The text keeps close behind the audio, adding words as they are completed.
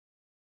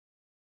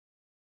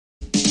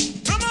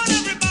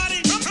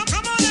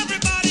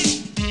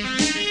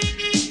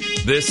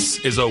This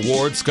is a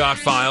Ward Scott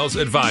Files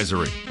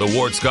advisory. The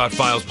Ward Scott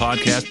Files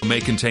podcast may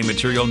contain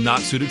material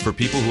not suited for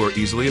people who are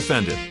easily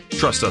offended.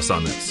 Trust us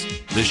on this.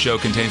 This show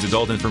contains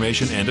adult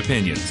information and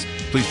opinions.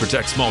 Please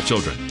protect small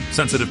children,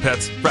 sensitive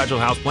pets, fragile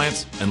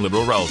houseplants, and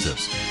liberal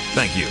relatives.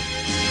 Thank you.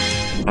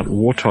 A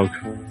warthog.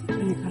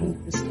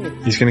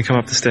 He's going to come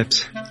up the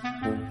steps.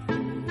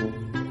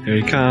 Here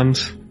he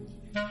comes.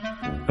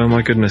 Oh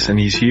my goodness, and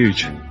he's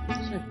huge.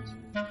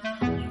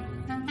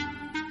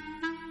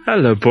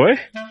 Hello, boy.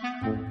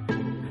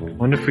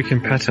 Wonder if we can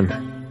pet him.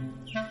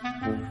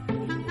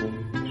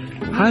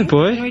 Hi,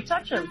 boy. Can we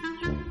touch him?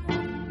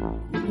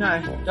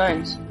 No,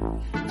 don't.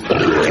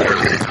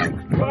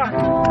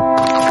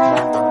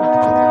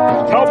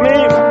 Help me!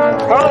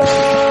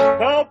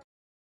 Help!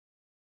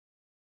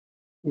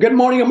 Good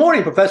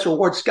morning, Professor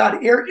Ward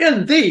Scott here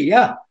in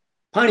the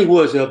piney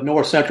woods of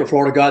north central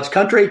Florida, God's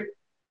country,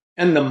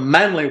 in the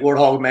manly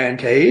Warthog Man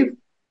Cave,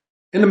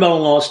 in the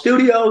Mellon Law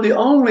Studio, the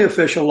only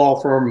official law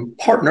firm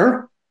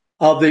partner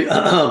of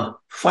the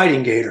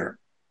Fighting Gator.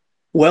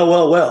 Well.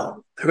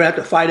 They're going to have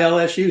to fight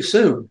LSU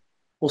soon.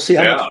 We'll see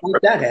how much fun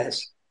that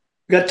has.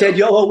 We got Ted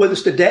Yoho with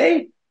us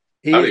today.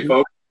 He's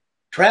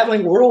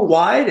traveling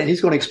worldwide, and he's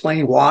going to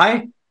explain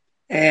why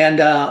and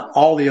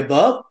all the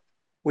above.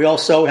 We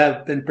also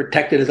have been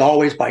protected, as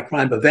always, by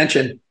Crime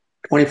Prevention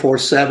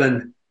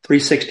 24/7,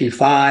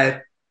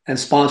 365, and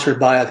sponsored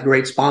by the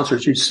great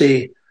sponsors you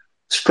see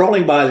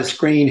strolling by the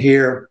screen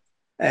here,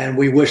 and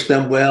we wish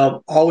them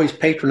well. Always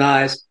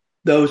patronize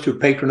those who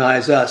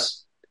patronize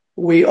us.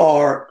 We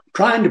are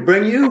trying to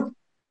bring you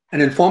an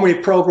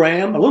informative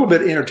program, a little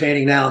bit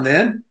entertaining now and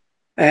then,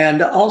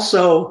 and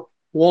also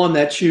one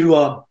that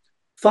you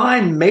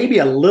find maybe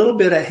a little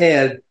bit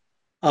ahead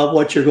of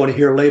what you're going to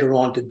hear later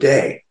on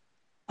today.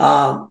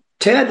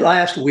 Ted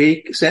last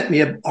week sent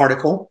me an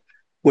article,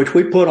 which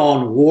we put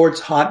on Ward's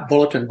Hot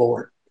Bulletin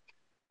Board.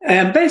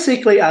 And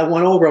basically, I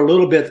went over a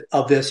little bit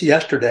of this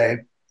yesterday.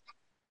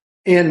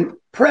 In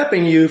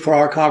prepping you for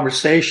our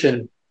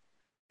conversation,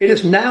 it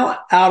is now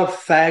out of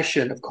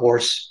fashion, of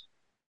course,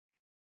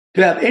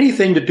 to have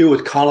anything to do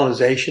with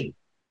colonization,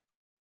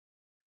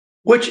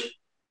 which,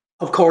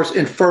 of course,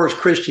 infers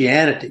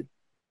Christianity,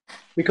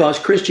 because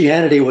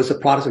Christianity was the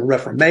Protestant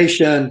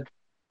Reformation,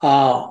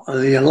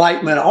 the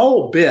Enlightenment, a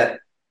whole bit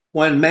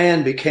when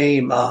man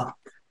became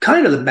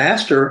kind of the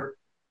master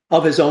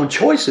of his own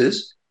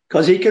choices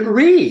because he could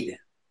read.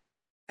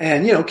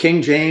 And,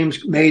 King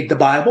James made the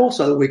Bible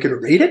so that we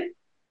could read it.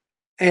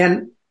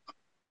 And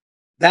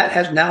that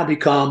has now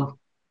become,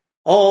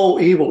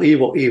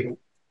 evil.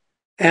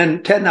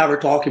 And Ted and I were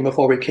talking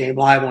before we came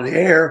live on the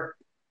air.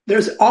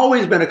 There's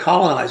always been a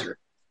colonizer.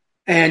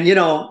 And,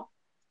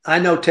 I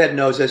know Ted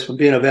knows this from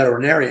being a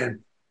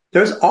veterinarian.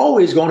 There's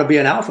always going to be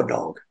an alpha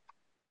dog.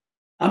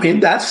 I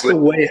mean, that's the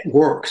way it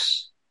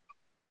works.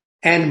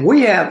 And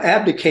we have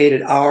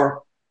abdicated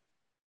our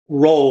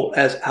role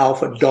as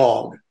alpha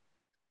dog.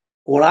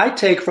 What I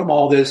take from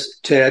all this,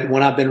 Ted,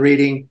 when I've been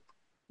reading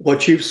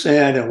what you've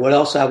said and what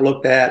else I've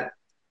looked at,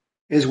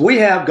 is we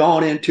have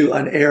gone into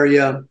an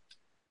area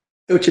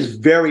which is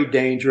very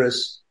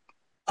dangerous,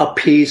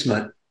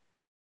 appeasement,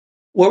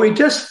 where we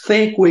just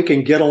think we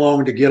can get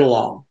along to get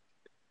along.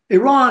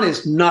 Iran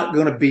is not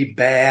going to be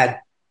bad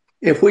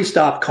if we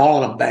stop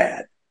calling them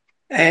bad.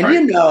 And,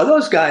 right.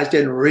 Those guys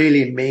didn't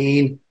really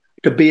mean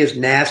to be as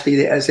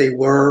nasty as they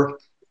were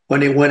when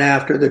they went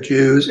after the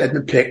Jews at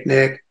the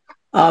picnic.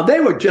 They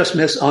were just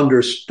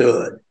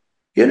misunderstood.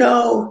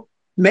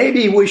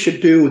 Maybe we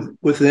should do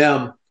with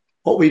them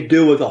what we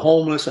do with the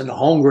homeless and the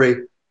hungry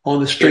on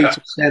the streets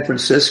of San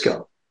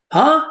Francisco.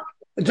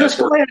 Just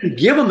go ahead and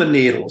give them the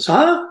needles,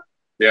 Yeah,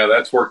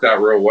 that's worked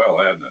out real well,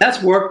 hasn't it?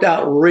 That's worked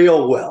out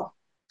real well.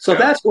 So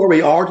that's where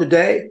we are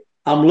today.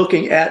 I'm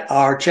looking at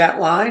our chat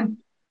line.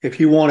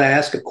 If you want to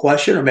ask a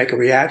question or make a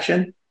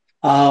reaction,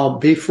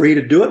 be free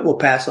to do it. We'll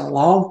pass it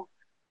along.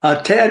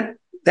 Ted,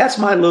 that's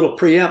my little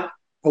preempt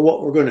for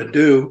what we're going to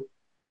do.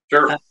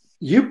 Sure.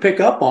 You pick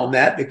up on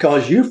that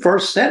because you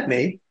first sent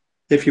me,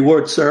 if you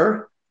would,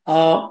 sir.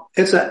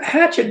 It's a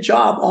hatchet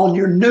job on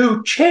your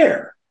new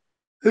chair.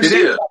 It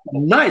is. Like a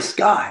nice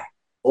guy.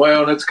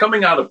 Well, and it's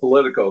coming out of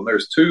Politico. And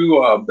there's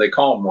two, they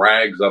call them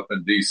rags up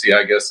in D.C.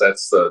 I guess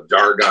that's the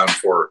jargon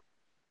for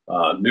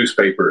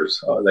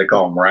newspapers. They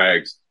call them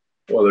rags.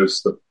 Well,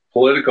 there's the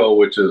Politico,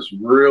 which is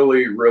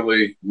really,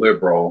 really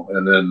liberal,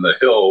 and then the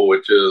Hill,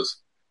 which is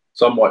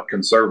somewhat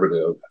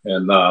conservative.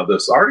 And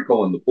this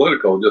article in the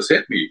Politico just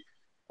hit me.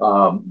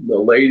 The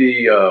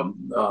lady,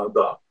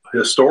 the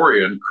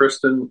historian,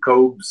 Kristen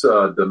Kobes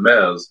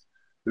Demez,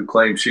 who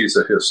claims she's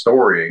a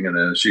historian, and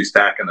then she's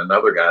attacking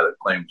another guy that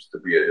claims to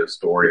be a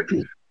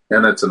historian.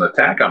 And it's an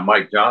attack on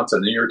Mike Johnson.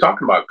 And you're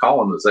talking about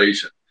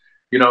colonization.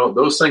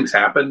 Those things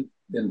happen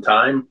in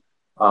time.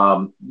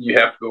 You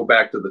have to go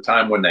back to the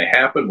time when they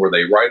happened. Were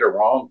they right or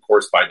wrong? Of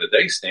course, by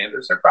today's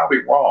standards, they're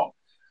probably wrong.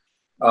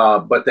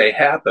 But they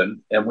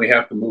happen, and we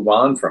have to move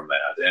on from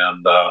that.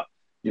 And,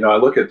 I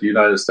look at the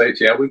United States.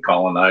 Yeah, we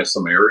colonized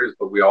some areas,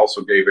 but we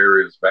also gave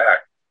areas back.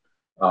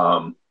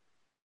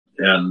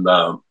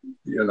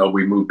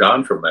 We moved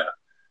on from that.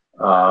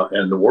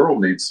 and the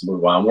world needs to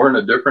move on. We're in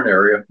a different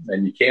area,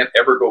 and you can't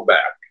ever go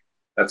back.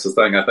 That's the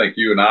thing. I think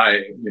you and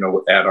I,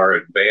 at our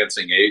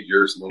advancing age,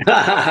 years a little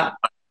bit,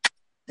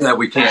 that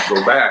we can't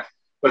go back.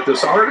 But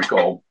this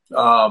article,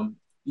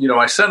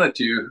 I sent it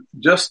to you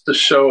just to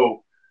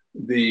show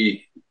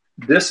the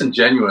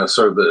disingenuous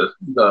or the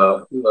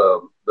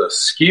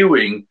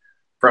skewing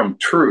from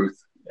truth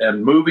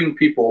and moving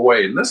people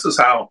away. And this is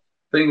how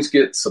things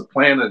get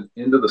supplanted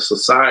into the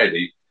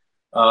society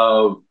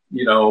of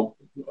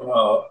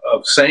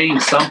saying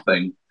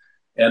something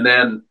and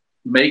then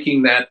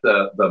making that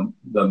the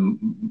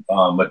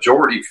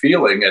majority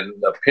feeling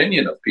and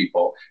opinion of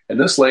people. And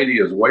this lady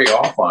is way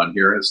off on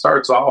here. And it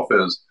starts off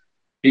as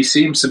he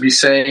seems to be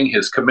saying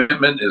his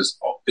commitment is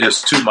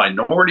to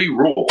minority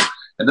rule.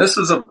 And this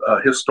is a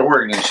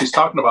historian, and she's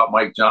talking about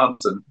Mike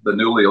Johnson, the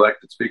newly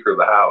elected Speaker of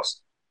the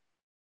House.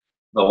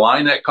 The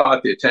line that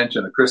caught the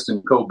attention of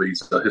Kristen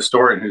Colby's, a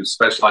historian who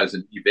specializes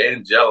in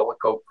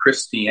evangelical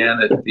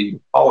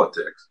Christianity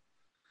politics.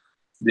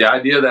 The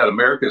idea that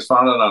America is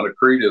founded on a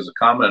creed is a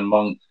common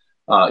among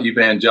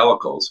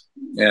evangelicals,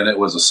 and it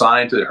was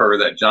assigned to her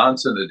that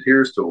Johnson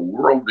adheres to a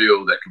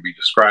worldview that can be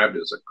described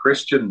as a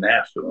Christian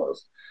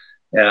nationalist.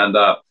 And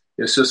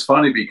it's just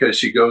funny because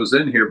she goes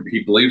in here,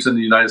 he believes in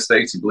the United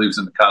States, he believes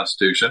in the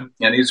Constitution,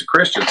 and he's a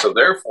Christian. So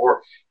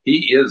therefore,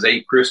 he is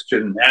a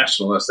Christian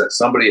nationalist, that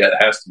somebody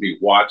that has to be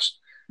watched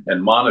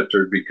and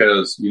monitored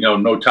because,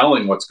 no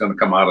telling what's going to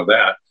come out of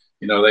that.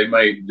 They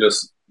may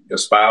just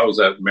espouse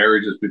that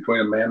marriage is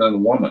between a man and a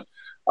woman.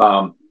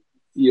 And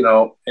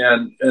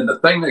the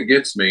thing that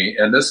gets me,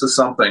 and this is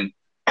something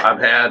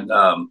I've had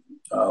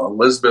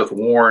Elizabeth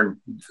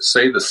Warren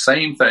say the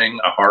same thing,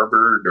 a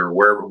Harvard or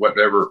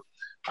whatever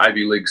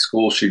Ivy League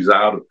school she's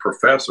out, a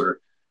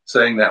professor,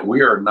 saying that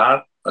we are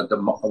a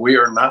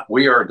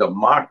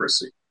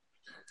democracy.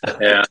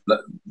 And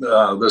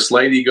this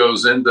lady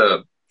goes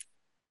into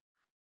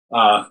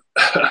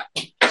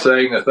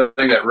saying the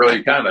thing that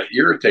really kind of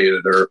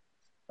irritated her.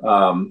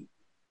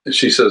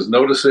 She says,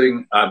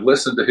 noticing I've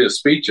listened to his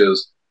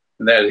speeches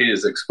and that he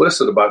is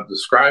explicit about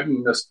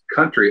describing this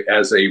country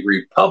as a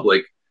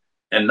republic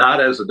and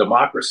not as a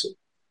democracy.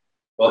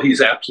 Well,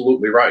 he's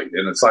absolutely right.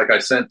 And it's like I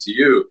sent to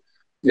you,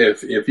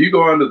 if you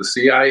go onto the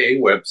CIA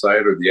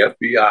website or the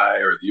FBI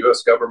or the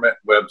U.S. government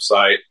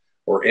website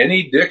or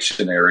any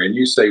dictionary and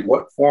you say,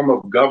 what form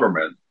of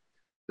government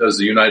does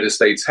the United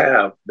States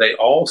have? They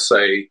all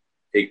say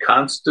a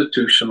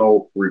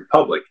constitutional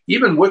republic.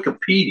 Even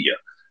Wikipedia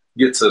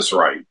gets this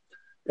right.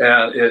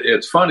 And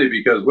it's funny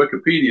because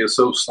Wikipedia is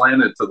so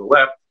slanted to the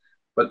left,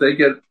 but they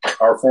get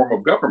our form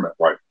of government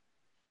right.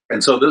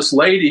 And so this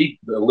lady,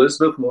 the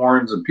Elizabeth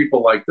Warrens and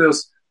people like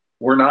this,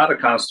 we're not a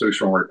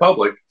constitutional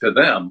republic. To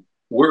them,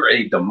 we're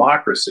a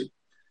democracy.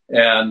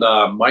 And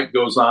Mike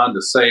goes on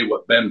to say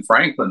what Ben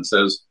Franklin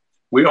says,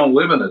 we don't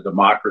live in a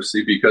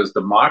democracy because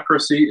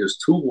democracy is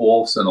two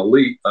wolves and a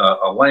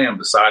lamb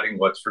deciding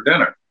what's for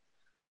dinner.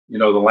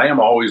 The lamb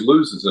always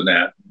loses in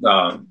that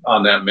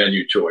on that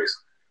menu choice.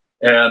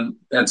 And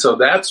so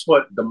that's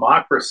what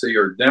democracy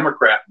or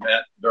Democrat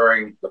meant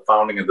during the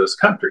founding of this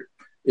country.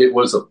 It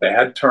was a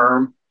bad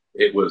term.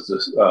 It was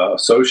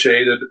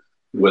associated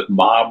with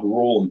mob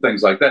rule and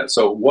things like that.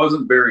 So it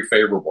wasn't very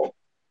favorable.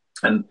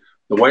 And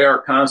the way our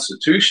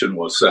Constitution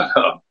was set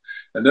up,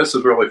 and this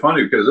is really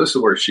funny because this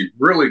is where she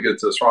really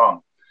gets this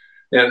wrong.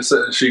 And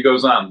so she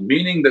goes on,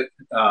 meaning that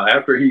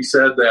after he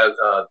said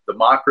that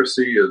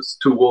democracy is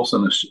two wolves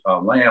and a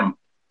lamb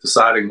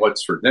deciding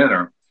what's for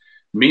dinner,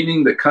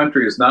 meaning the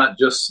country is not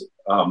just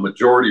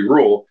majority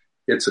rule,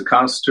 it's a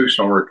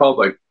constitutional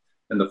republic.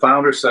 And the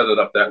founders set it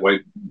up that way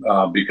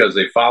because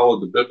they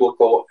followed the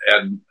biblical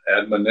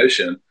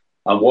admonition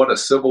on what a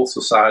civil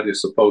society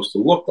is supposed to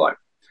look like.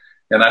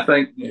 And I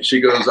think, she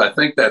goes, I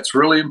think that's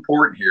really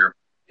important here.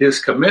 His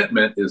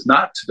commitment is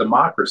not to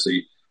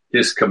democracy.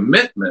 His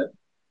commitment,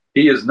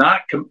 he is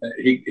not, let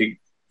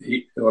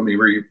me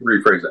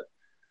rephrase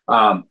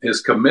that.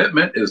 His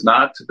commitment is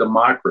not to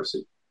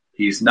democracy.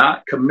 He's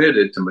not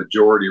committed to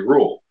majority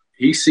rule.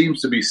 He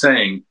seems to be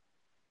saying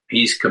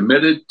he's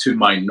committed to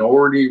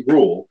minority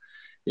rule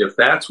if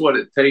that's what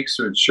it takes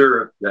to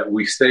ensure that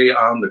we stay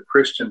on the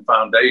Christian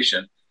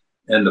foundation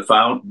and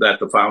that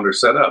the founder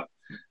set up.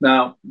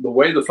 Now, the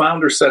way the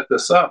founder set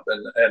this up,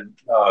 and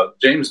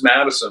James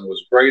Madison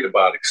was great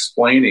about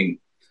explaining,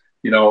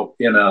 in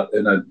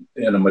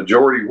a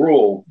majority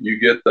rule, you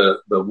get the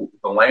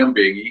lamb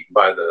being eaten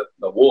by the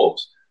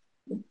wolves.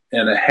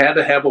 And it had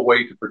to have a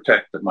way to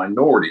protect the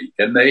minority.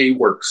 And they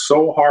worked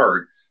so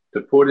hard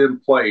to put in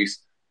place,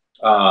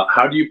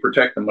 how do you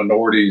protect the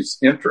minority's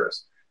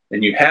interests?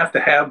 And you have to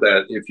have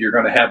that if you're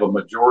going to have a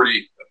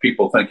majority of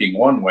people thinking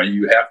one way,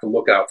 you have to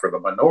look out for the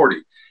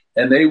minority.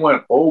 And they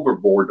went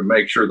overboard to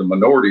make sure the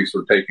minorities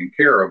were taken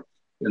care of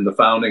in the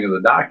founding of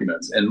the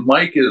documents. And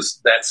Mike is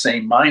that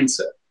same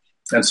mindset.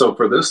 And so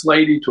for this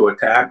lady to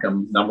attack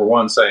him, number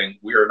one, saying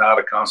we are not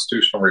a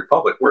constitutional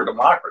republic, we're a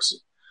democracy.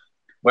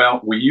 Well,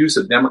 we use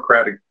a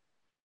democratic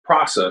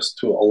process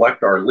to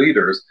elect our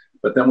leaders,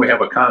 but then we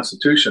have a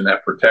constitution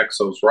that protects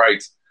those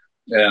rights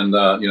And,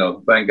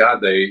 thank God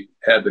they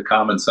had the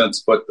common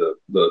sense, put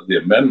the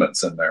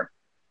amendments in there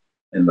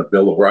in the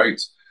Bill of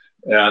Rights.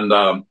 And,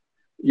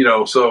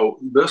 so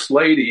this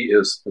lady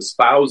is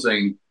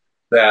espousing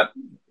that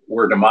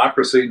we're a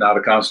democracy, not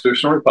a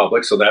constitutional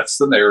republic. So that's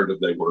the narrative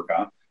they work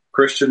on.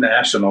 Christian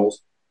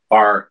nationals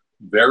are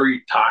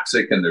very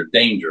toxic and they're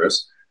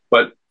dangerous.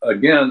 But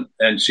again,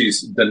 and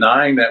she's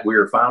denying that we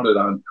are founded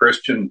on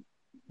Christian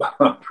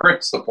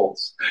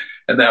principles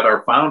and that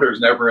our founders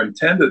never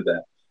intended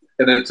that.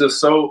 And it's just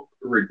so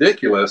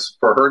ridiculous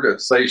for her to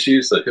say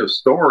she's a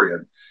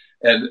historian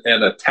and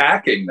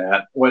attacking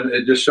that when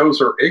it just shows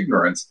her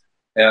ignorance.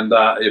 And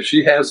if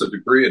she has a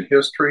degree in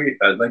history,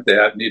 I think they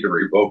need to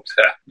revoke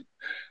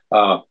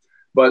that.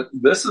 But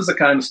this is the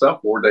kind of stuff,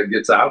 Ward, that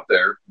gets out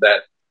there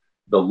that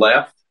the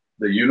left,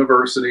 the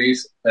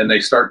universities, and they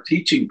start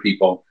teaching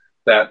people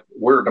that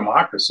we're a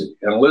democracy.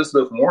 And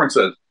Elizabeth Warren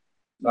said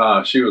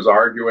she was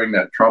arguing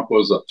that Trump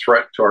was a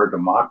threat to our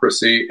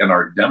democracy and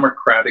our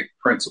democratic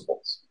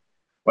principles.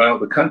 Well,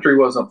 the country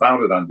wasn't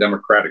founded on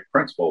democratic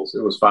principles.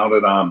 It was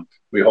founded on,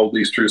 we hold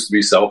these truths to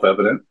be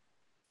self-evident,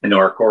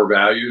 our core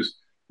values,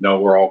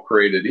 we're all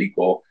created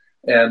equal.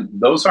 And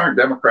those aren't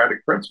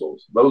democratic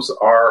principles. Those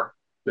are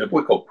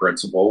biblical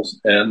principles,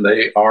 and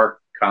they are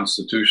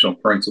constitutional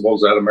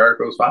principles that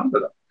America was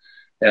founded on.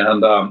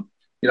 And,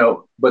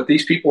 but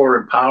these people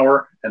are in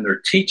power and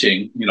they're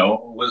teaching,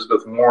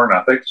 Elizabeth Warren,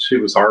 I think she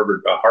was a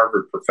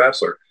Harvard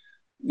professor.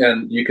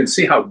 And you can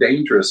see how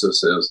dangerous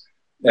this is.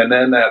 And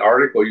then that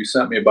article you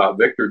sent me about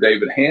Victor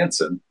David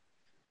Hansen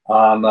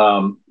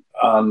on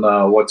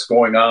what's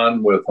going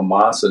on with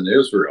Hamas and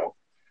Israel.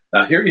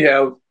 Now, here you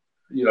have,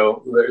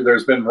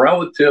 there's been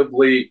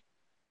relatively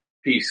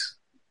peace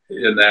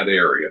in that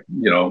area,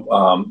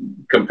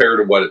 compared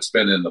to what it's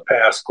been in the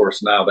past. Of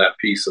course, now that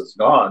peace is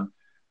gone.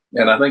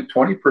 And I think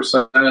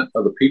 20%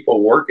 of the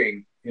people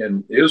working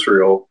in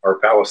Israel are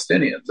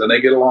Palestinians, and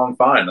they get along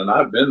fine. And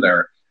I've been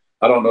there.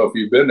 I don't know if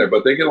you've been there,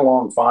 but they get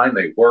along fine.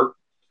 They work,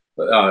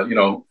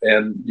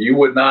 and you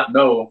would not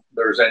know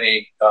there's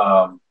any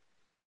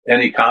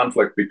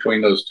conflict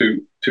between those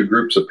two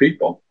groups of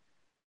people.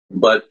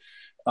 But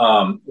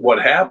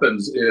what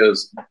happens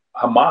is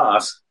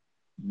Hamas,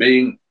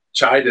 being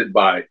chided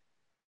by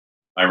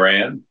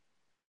Iran,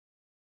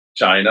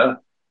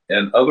 China,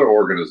 and other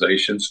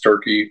organizations,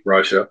 Turkey,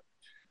 Russia,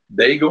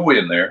 they go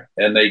in there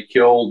and they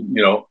killed,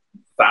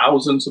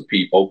 thousands of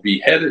people,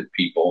 beheaded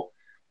people,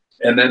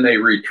 and then they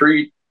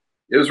retreat.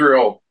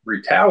 Israel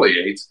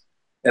retaliates,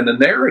 and the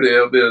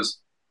narrative is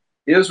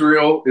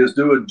Israel is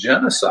doing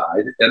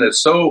genocide, and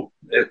it's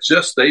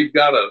just they've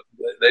got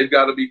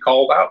to be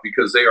called out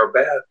because they are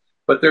bad,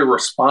 but they're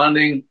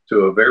responding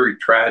to a very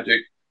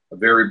tragic, a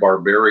very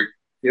barbaric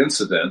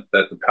incident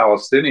that the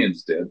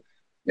Palestinians did,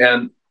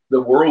 and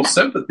the world's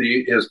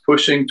sympathy is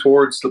pushing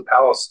towards the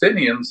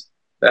Palestinians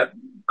that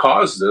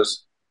caused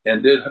this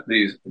and did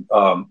these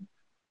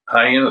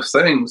heinous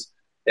things,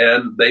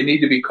 and they need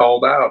to be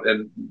called out,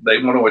 and they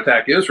want to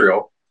attack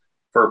Israel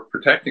for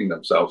protecting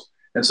themselves.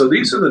 And so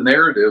these are the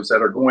narratives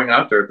that are going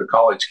out there at the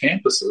college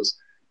campuses,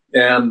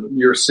 and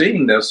you're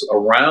seeing this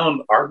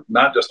around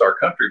not just our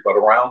country, but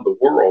around the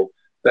world,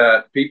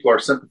 that people are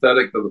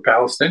sympathetic to the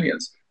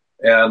Palestinians.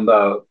 And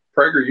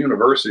Prager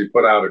University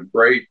put out a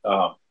great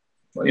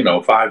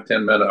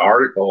 5-10 minute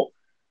article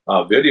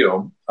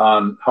video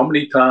on how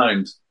many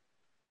times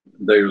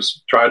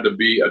there's tried to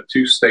be a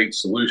two-state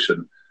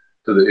solution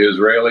to the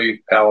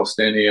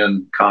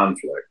Israeli-Palestinian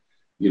conflict,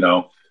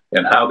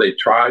 and how they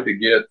tried to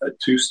get a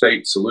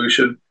two-state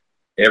solution.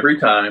 Every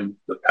time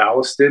the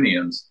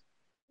Palestinians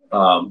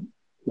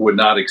would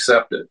not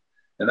accept it.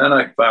 And then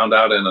I found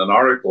out in an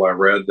article I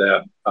read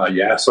that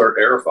Yasser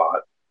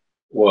Arafat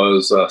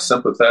was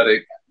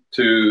sympathetic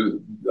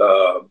to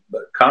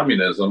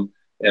communism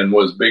and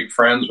was big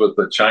friends with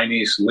the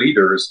Chinese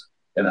leaders,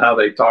 and how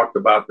they talked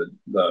about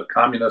the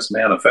Communist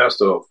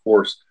Manifesto. Of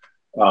course,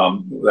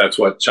 that's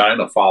what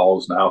China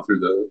follows now through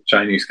the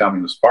Chinese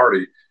Communist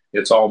Party.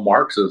 It's all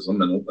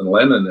Marxism and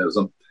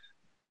Leninism.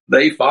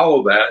 They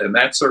follow that, and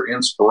that's their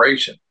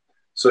inspiration.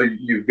 So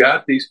you've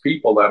got these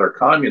people that are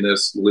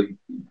communist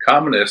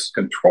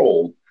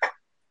controlled,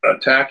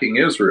 attacking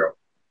Israel,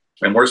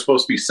 and we're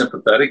supposed to be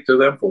sympathetic to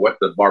them for what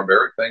the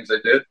barbaric things they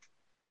did.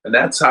 And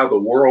that's how the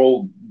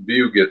world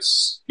view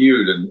gets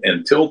skewed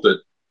and tilted,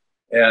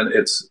 and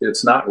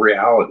it's not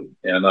reality.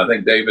 And I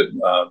think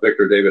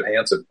Victor David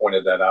Hansen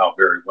pointed that out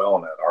very well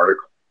in that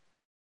article.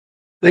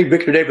 I think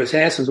Victor David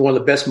Hansen is one of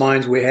the best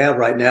minds we have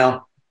right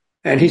now,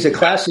 and he's a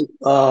classic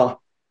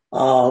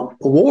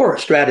war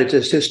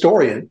strategist,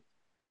 historian,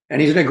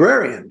 and he's an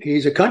agrarian.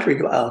 He's a country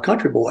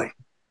boy.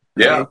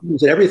 Yeah,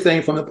 he's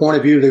everything from the point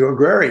of view of the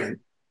agrarian,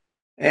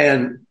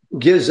 and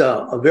gives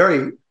a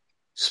very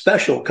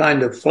special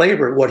kind of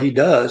flavor of what he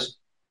does,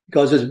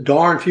 because there's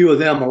darn few of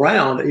them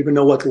around that even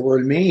know what the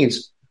word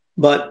means.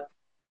 But,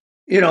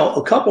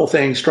 a couple of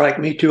things strike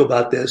me too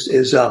about this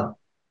is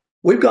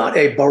we've got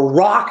a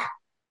Barack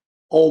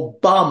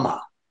Obama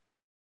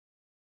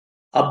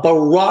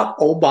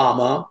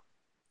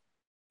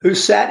who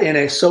sat in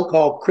a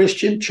so-called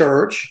Christian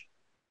church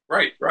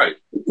Right, right.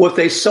 with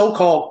a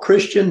so-called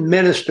Christian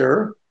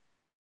minister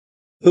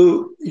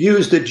who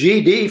used the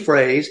GD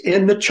phrase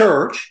in the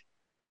church,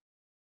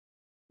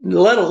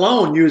 let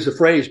alone use the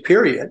phrase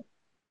period,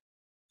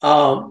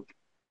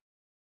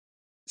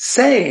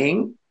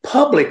 saying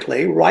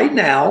publicly right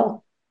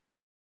now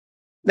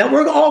that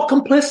we're all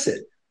complicit.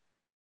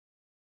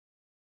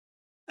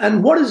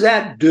 And what does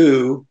that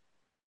do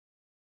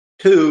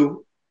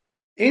to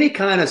any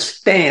kind of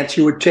stance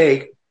you would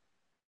take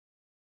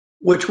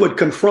which would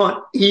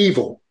confront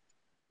evil?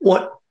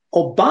 What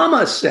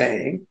Obama is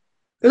saying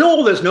is,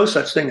 oh, there's no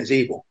such thing as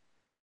evil.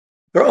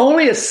 There are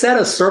only a set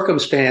of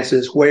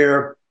circumstances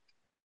where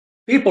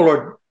people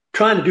are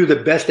trying to do the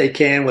best they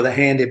can with a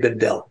hand they've been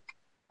dealt.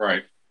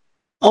 Right.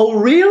 Oh,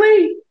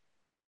 really?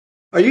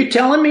 Are you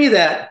telling me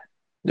that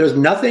there's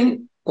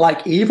nothing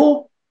like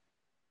evil?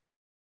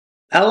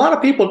 And a lot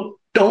of people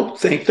don't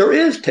think there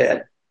is,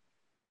 Ted.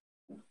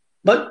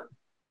 But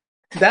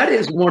that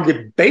is one of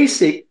the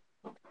basic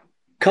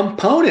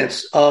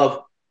components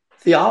of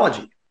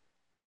theology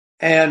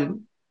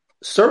and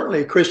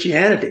certainly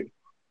Christianity.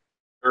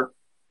 Sure.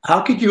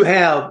 How could you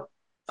have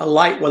a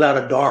light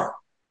without a dark?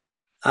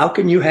 How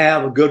can you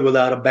have a good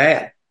without a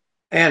bad?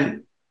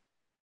 And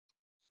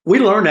we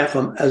learn that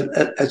from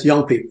as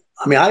young people.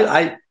 I mean,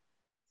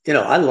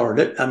 I learned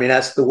it. I mean,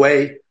 that's the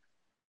way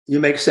you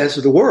make sense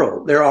of the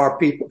world. There are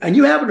people, and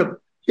you have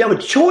a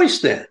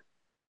choice then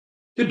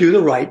to do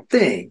the right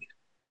thing,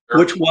 Sure.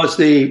 which was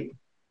the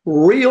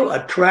real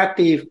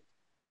attractive.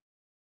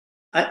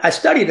 I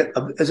studied it.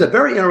 It's a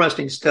very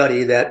interesting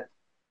study that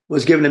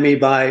was given to me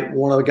by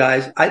one of the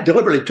guys. I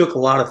deliberately took a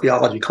lot of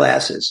theology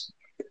classes.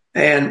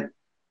 And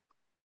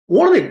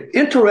one of the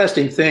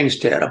interesting things,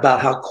 Ted,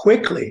 about how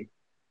quickly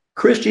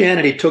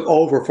Christianity took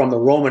over from the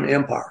Roman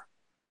Empire.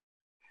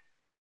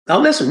 Now,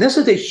 listen, this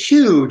is a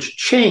huge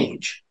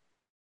change.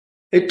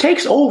 It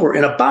takes over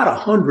in about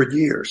 100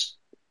 years.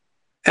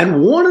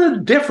 And one of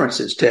the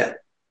differences, Ted,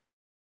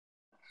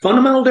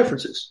 fundamental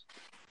differences,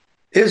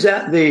 is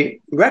that the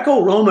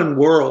Greco-Roman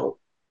world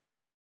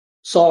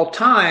saw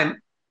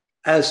time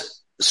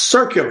as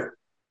circular.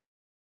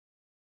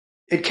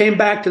 It came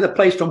back to the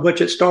place from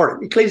which it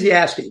started,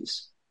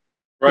 Ecclesiastes.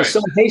 Right. The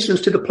sun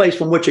hastens to the place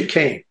from which it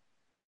came.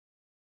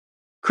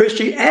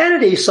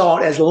 Christianity saw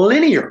it as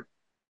linear,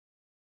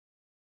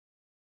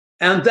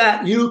 and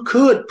that you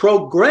could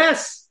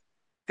progress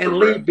and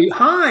leave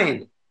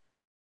behind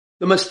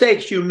the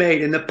mistakes you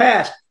made in the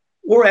past.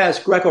 Whereas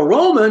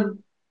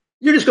Greco-Roman,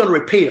 you're just going to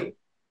repeat them.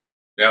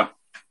 Yeah.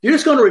 You're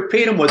just going to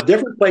repeat them with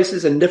different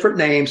places and different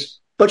names,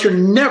 but you're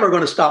never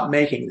going to stop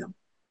making them.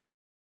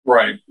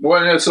 Right.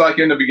 Well, it's like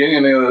in the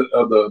beginning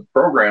of the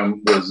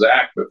program with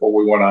Zach, before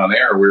we went on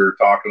air, we were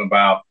talking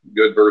about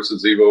good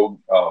versus evil,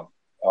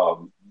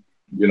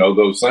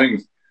 those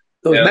things.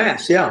 Those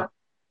masks, yeah.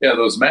 Yeah,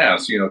 those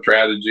masks,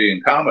 tragedy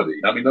and comedy.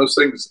 I mean, those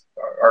things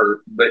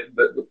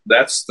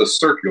that's the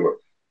circular.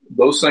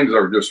 Those things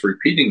are just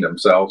repeating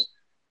themselves.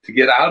 To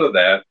get out of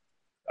that,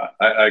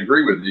 I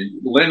agree with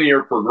you.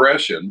 Linear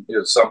progression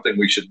is something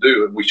we should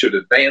do, and we should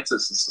advance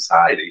as a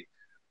society.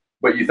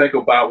 But you think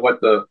about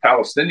what the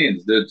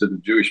Palestinians did to the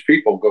Jewish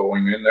people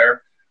going in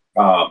there,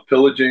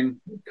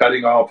 pillaging,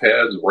 cutting off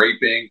heads,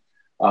 raping,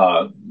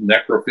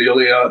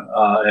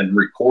 necrophilia, and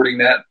recording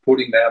that,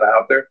 putting that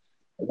out there.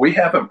 We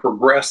haven't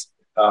progressed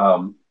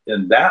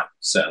in that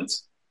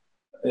sense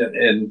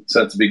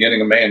since the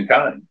beginning of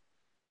mankind.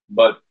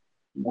 But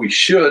we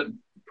should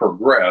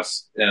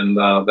progress, and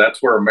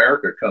that's where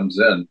America comes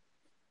in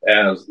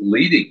as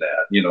leading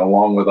that,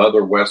 along with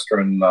other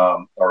Western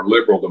or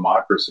liberal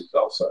democracies,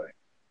 I'll say.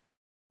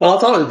 Well, I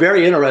thought it was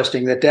very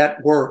interesting that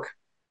work,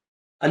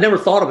 I never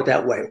thought of it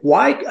that way.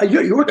 Why?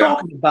 You were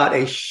talking about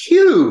a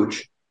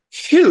huge,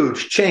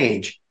 huge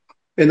change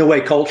in the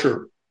way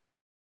culture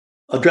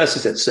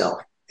addresses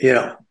itself,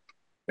 Yeah.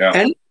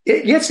 And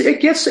it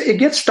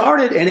gets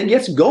started and it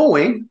gets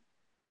going,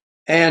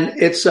 and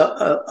it's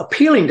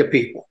appealing to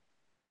people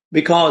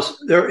because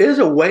there is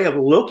a way of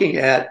looking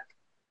at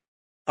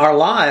our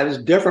lives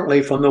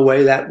differently from the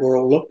way that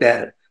world looked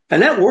at it.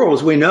 And that world,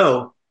 as we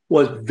know,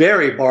 was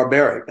very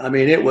barbaric. I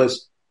mean, it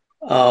was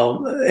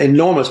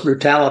enormous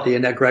brutality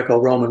in that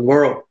Greco-Roman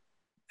world.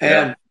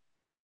 And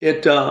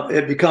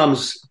it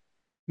becomes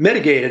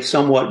mitigated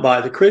somewhat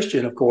by the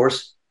Christian, of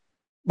course.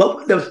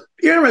 But the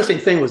interesting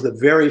thing was the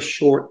very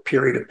short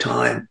period of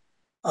time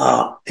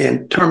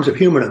in terms of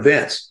human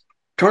events.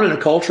 Turning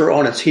a culture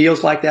on its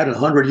heels like that in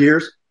 100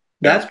 years,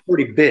 that's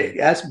pretty big.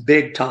 That's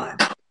big time.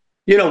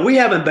 We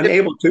haven't been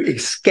able to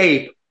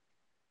escape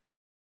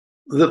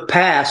the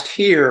past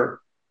here,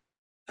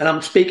 and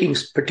I'm speaking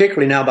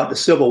particularly now about the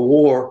Civil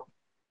War,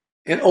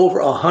 in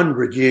over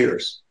 100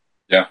 years.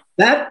 Yeah.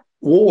 That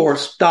war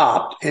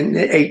stopped in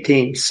the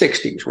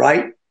 1860s,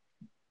 right?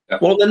 Yeah.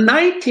 Well, the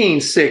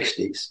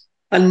 1960s,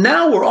 and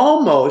now we're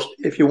almost,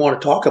 if you want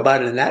to talk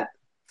about it in that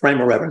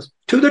frame of reference,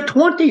 to the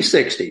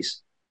 2060s.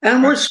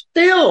 And we're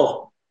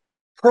still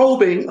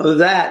probing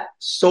that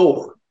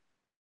sore.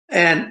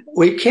 And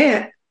we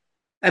can't,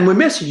 and we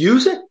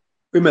misuse it.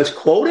 We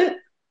misquote it.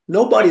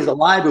 Nobody's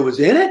alive who was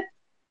in it.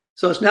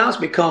 So it's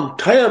become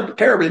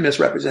terribly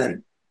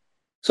misrepresented.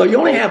 So you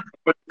only have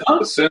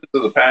the sins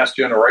of the past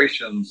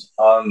generations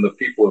on the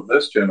people of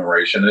this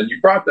generation. And you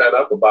brought that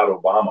up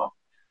about Obama.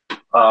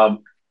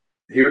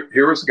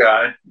 Here was a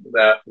guy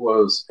that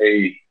was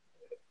a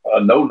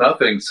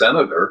know-nothing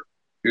senator.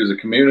 He was a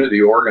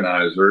community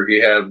organizer. He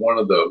had one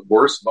of the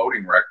worst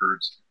voting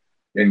records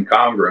in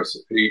Congress.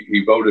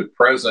 He voted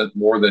present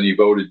more than he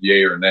voted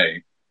yay or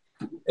nay.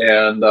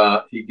 And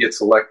he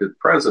gets elected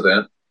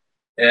president.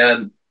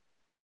 And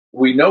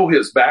we know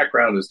his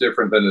background is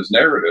different than his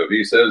narrative.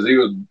 He says he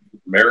was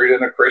married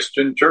in a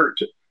Christian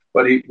church,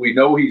 but we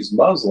know he's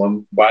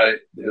Muslim by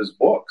his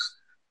books.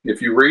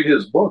 If you read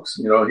his books,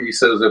 he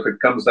says if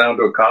it comes down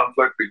to a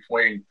conflict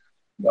between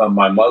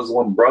my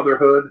Muslim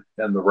brotherhood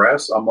and the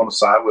rest, I'm going to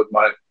side with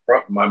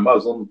my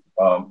Muslim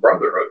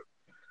brotherhood.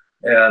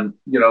 And,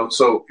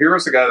 so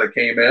here's a guy that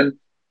came in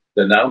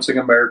denouncing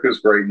America's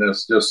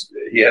greatness. Just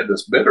he had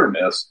this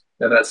bitterness,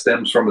 and that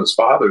stems from his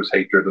father's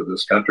hatred of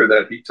this country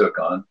that he took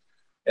on.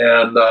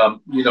 And,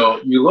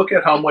 you look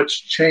at how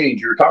much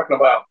change you're talking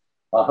about.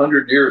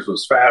 100 years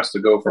was fast to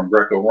go from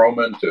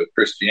Greco-Roman to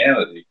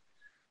Christianity.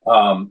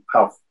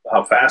 How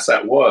fast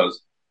that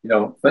was.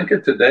 Think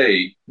of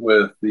today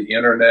with the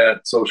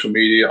internet, social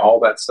media,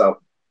 all that stuff.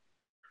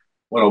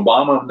 When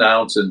Obama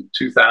announced in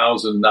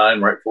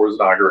 2009, right before his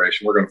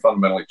inauguration, we're going to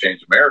fundamentally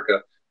change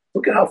America.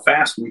 Look at how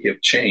fast we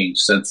have changed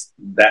since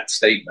that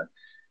statement.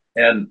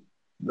 And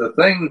the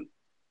thing,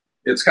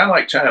 it's kind of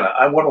like China.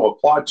 I want to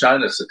applaud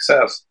China's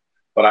success,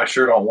 but I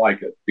sure don't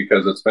like it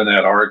because it's been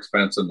at our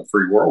expense and the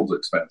free world's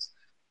expense.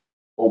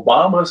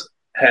 Obama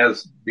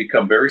has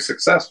become very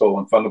successful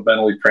in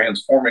fundamentally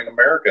transforming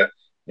America,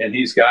 and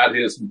he's got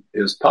his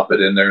puppet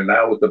in there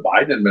now with the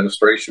Biden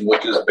administration,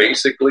 which is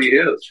basically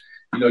his.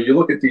 You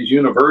look at these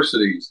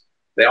universities,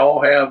 they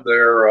all have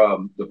their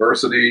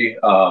diversity,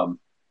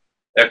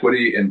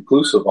 equity,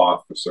 inclusive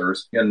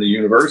officers in the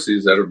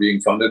universities that are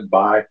being funded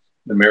by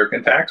the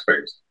American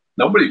taxpayers.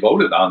 Nobody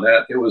voted on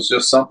that. It was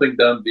just something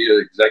done via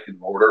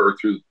executive order or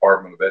through the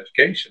Department of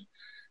Education.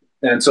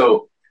 And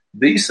so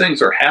these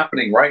things are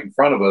happening right in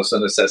front of us.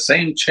 And it's that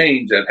same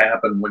change that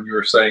happened when you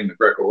were saying the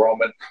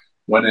Greco-Roman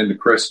went into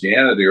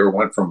Christianity or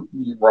went from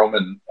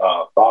Roman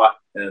thought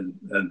and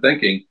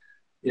thinking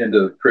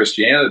into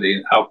Christianity,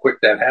 and how quick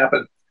that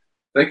happened.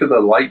 Think of the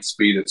light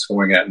speed it's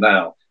going at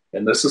now.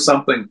 And this is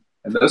something,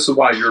 and this is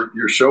why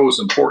your show is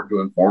important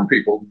to inform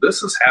people.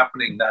 This is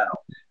happening now,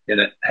 and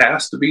it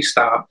has to be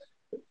stopped.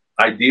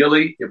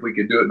 Ideally, if we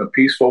could do it in a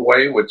peaceful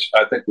way, which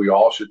I think we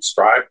all should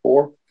strive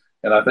for.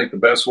 And I think the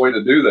best way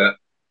to do that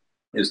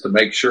is to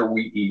make sure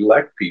we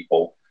elect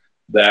people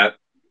that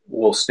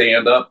will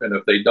stand up. And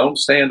if they don't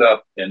stand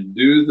up and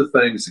do the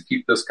things to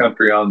keep this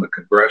country on the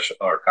congressional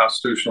or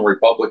constitutional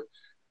republic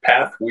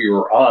path we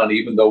were on,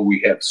 even though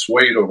we have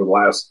swayed over the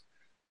last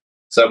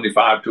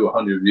 75 to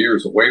 100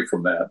 years away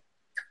from that,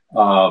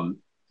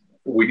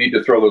 we need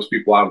to throw those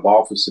people out of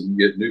office and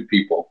get new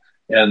people.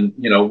 And,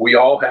 we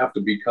all have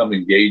to become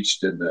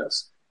engaged in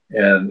this.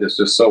 And it's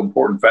just so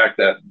important. In fact,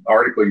 that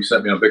article you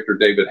sent me on Victor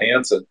David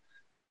Hansen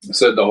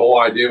said the whole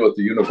idea with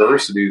the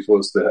universities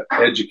was to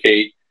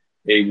educate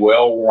a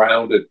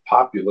well-rounded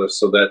populace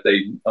so that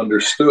they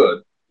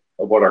understood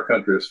of what our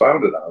country is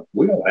founded on.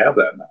 We don't have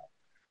that now.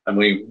 I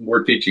mean,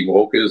 we're teaching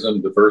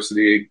wokeism,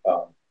 diversity,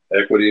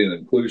 equity, and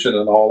inclusion,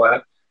 and all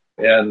that,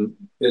 and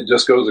it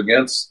just goes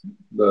against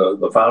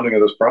the founding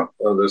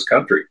of this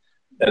country,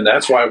 and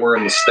that's why we're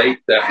in the state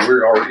that we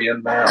are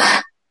in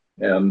now.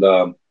 And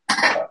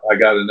I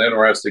got an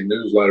interesting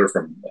newsletter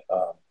from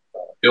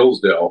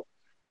Hillsdale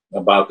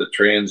about the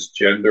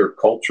transgender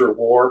culture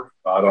war.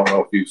 I don't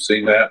know if you've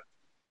seen that.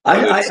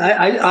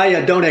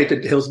 I donate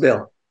to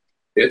Hillsdale.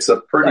 It's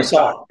a pretty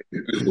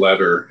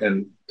newsletter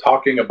and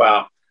talking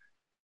about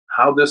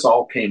how this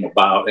all came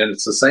about. And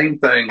it's the same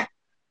thing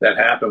that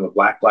happened with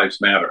Black Lives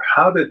Matter.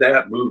 How did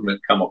that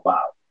movement come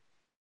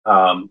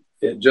about?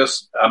 It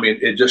just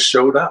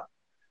showed up.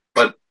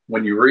 But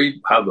when you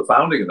read how the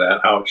founding of that,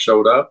 how it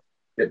showed up,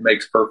 it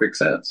makes perfect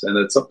sense. And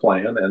it's a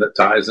plan, and it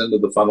ties into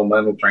the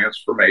fundamental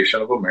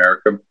transformation of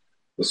America,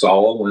 the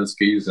Saul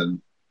Alinskys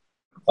and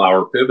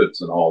Flower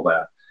Pivots and all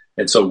that.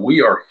 And so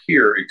we are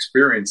here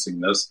experiencing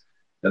this.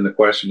 And the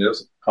question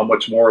is, how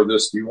much more of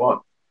this do you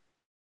want?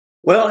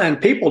 Well, and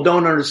people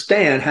don't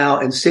understand how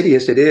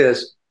insidious it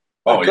is.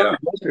 I covered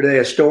yesterday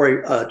a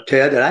story,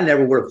 Ted, that I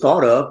never would have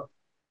thought of.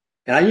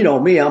 And you know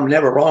me, I'm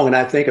never wrong, and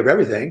I think of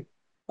everything.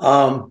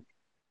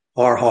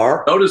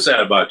 Har. Notice that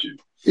about you.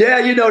 Yeah,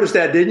 you noticed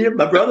that, didn't you,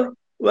 my brother?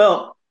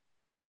 Well,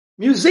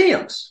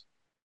 museums.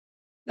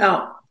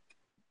 Now,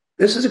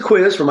 this is a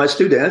quiz for my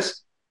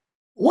students.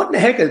 What in the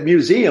heck has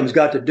museums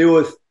got to do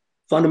with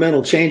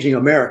fundamental changing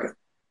America?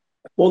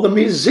 Well, the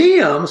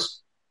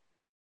museums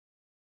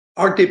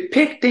are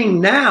depicting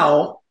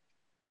now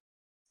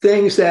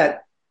things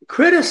that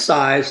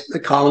criticize the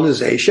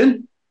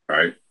colonization.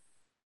 Right.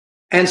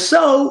 And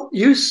so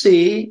you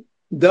see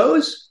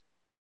those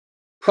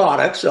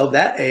products of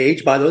that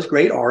age by those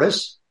great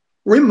artists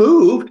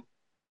removed,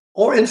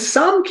 or in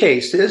some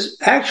cases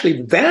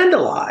actually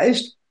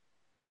vandalized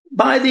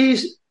by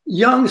these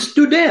young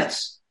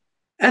students.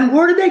 And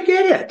where did they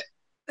get it?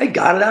 They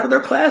got it out of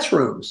their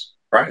classrooms.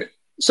 Right.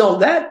 So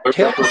that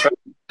tells us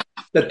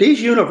that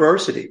these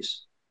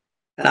universities,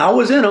 and I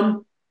was in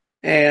them,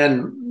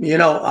 and,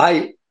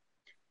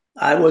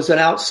 I was an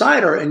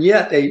outsider, and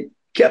yet they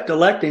kept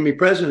electing me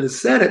president of the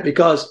Senate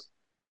because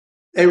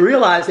they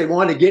realized they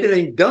wanted to get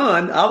anything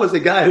done. I was the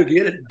guy who could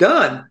get it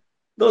done.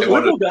 Those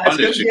liberal guys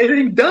couldn't get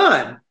anything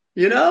done.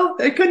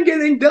 They couldn't get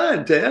anything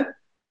done, Ted.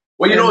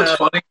 Well, what's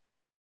funny?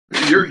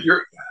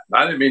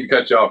 I didn't mean to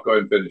cut you off. Go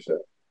ahead and finish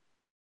that.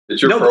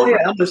 It's your program.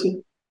 I'm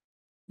listening.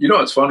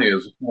 What's funny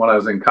is when I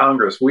was in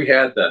Congress, we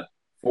had the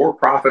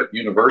for-profit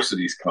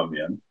universities come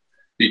in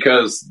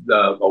because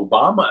the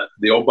Obama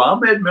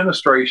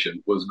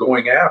administration was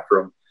going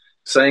after them,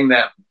 saying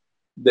that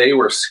they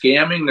were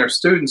scamming their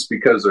students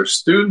because their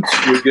students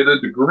would get a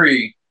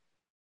degree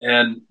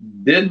and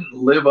didn't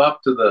live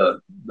up to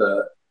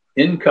the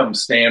income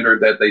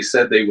standard that they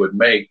said they would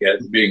make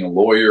as being a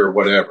lawyer or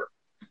whatever.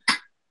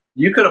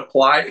 You could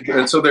apply,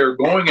 and so they're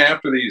going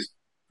after these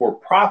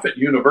for-profit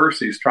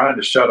universities trying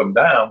to shut them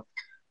down,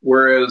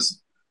 whereas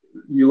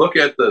you look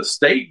at the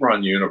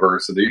state-run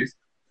universities,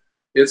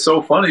 it's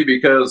so funny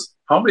because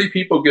how many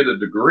people get a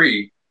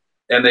degree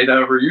and they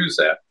never use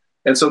that?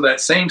 And so that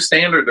same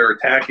standard they're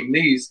attacking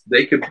these,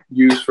 they could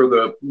use for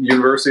the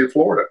University of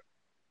Florida.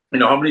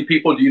 How many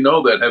people do you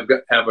know that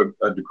have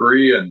a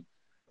degree in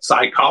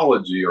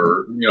psychology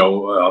or,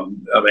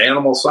 of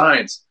animal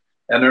science,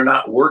 and they're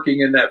not working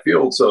in that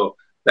field? So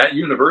that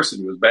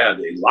university was bad.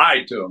 They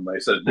lied to them. They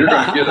said, you're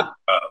going to get a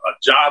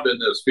job in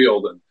this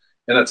field, and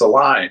it's a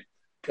lie.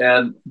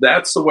 And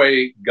that's the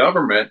way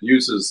government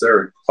uses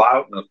their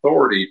clout and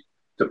authority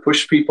to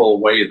push people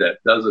away that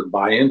doesn't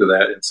buy into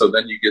that. And so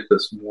then you get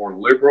this more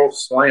liberal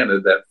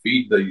slanted that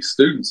feed these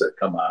students that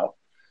come out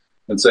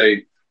and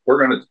say, we're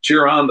going to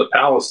cheer on the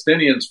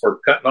Palestinians for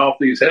cutting off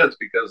these heads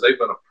because they've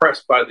been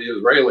oppressed by the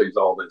Israelis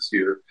all this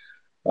year.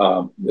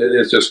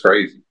 It's just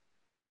crazy.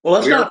 Well,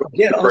 let's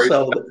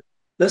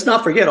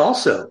not forget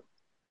also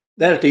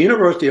that at the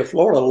University of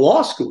Florida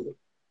Law School,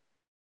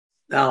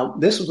 now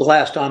this was the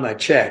last time I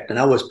checked, and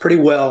I was pretty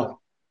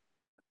well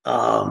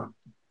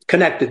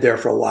connected there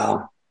for a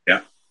while.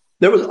 Yeah.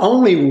 There was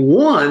only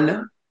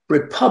one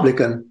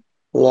Republican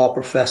law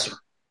professor.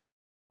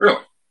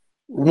 Really?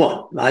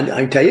 One. I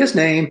can tell you his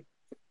name.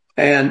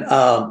 And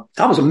I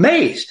was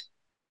amazed.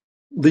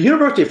 The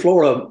University of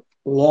Florida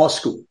Law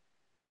School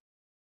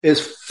is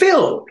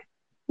filled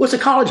with a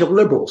college of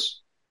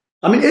liberals.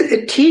 I mean,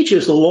 it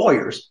teaches the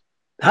lawyers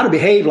how to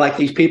behave like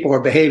these people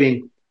are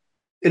behaving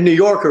in New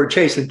York or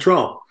chasing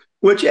Trump,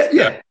 which,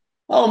 yeah.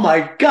 Oh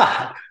my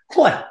God.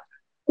 What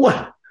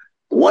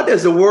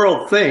does the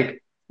world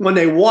think when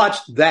they watch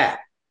that?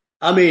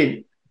 I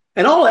mean,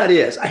 and all that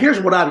is, here's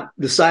what I've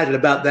decided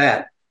about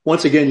that.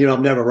 Once again,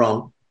 I'm never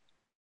wrong.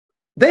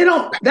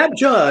 That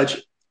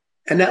judge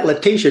and that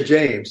Letitia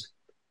James,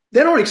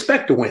 they don't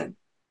expect to win.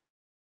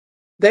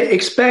 They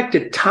expect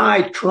to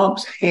tie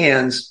Trump's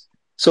hands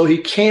so he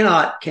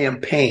cannot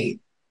campaign.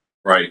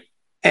 Right.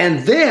 And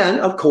then,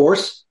 of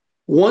course,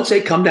 once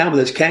they come down with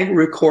this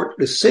kangaroo court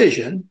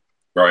decision,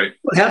 right,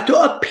 we'll have to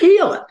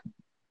appeal it.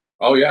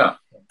 Oh, yeah.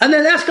 And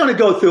then that's going to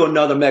go through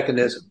another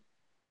mechanism.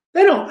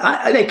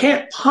 They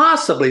can't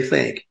possibly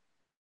think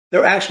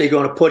they're actually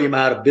going to put him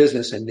out of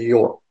business in New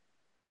York.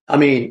 I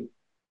mean,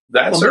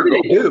 maybe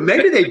they do.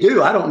 Maybe they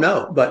do. I don't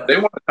know. But they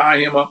want to tie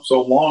him up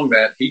so long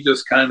that he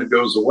just kind of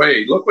goes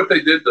away. Look what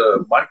they did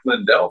to Mike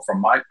Lindell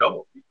from My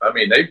Pillow. I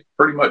mean, they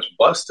pretty much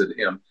busted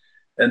him.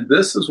 And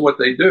this is what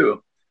they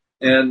do.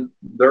 And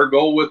their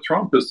goal with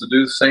Trump is to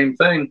do the same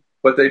thing,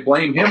 but they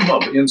blame him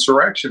of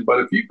insurrection. But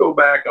if you go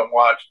back and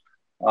watch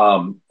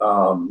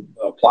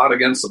A Plot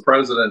Against the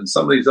President and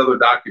some of these other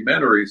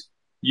documentaries,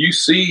 you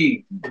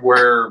see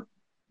where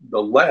the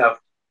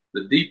left,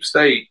 the deep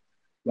state,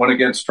 went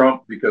against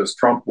Trump because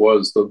Trump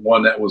was the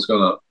one that was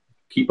going to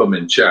keep him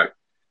in check.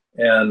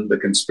 And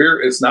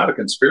it's not a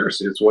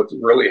conspiracy. It's what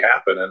really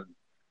happened. And,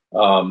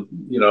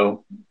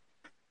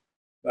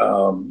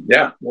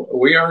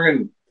 we are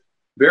in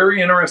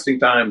very interesting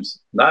times,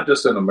 not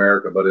just in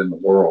America, but in the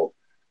world.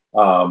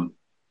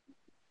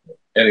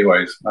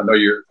 Anyways, I know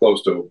you're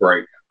close to a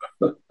break.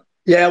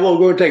 Yeah, well,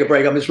 we're going to take a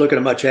break. I'm just looking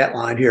at my chat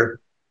line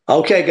here.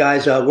 Okay,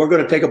 guys, we're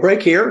going to take a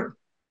break here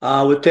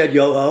with Ted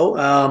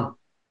Yoho.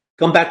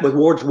 Come back with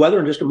Ward's weather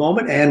in just a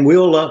moment, and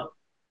we'll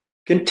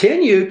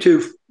continue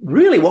to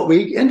really what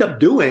we end up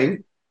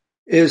doing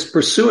is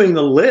pursuing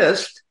the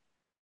list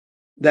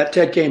that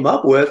Ted came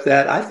up with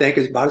that I think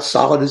is about as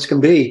solid as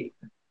can be.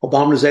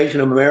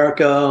 Obamization of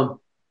America,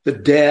 the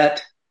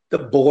debt, the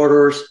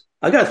borders.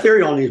 I got a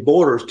theory on these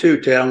borders too,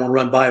 Ted. I want to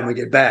run by when we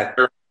get back,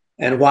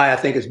 and why I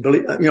think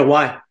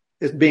why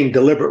it's being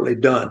deliberately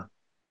done.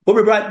 We'll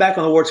be right back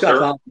on the Ward Scott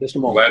File in just a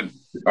moment.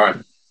 All right.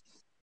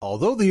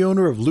 Although the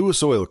owner of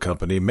Lewis Oil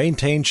Company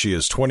maintains she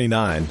is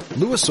 29,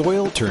 Lewis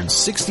Oil turns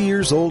 60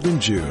 years old in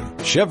June.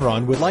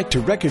 Chevron would like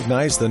to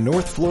recognize the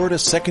North Florida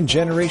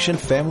second-generation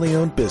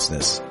family-owned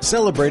business,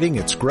 celebrating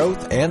its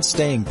growth and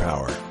staying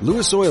power.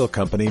 Lewis Oil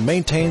Company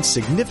maintains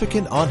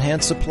significant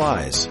on-hand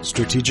supplies,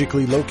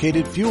 strategically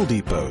located fuel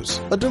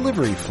depots, a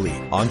delivery fleet,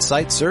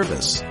 on-site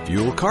service,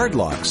 fuel card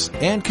locks,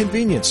 and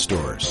convenience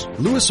stores.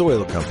 Lewis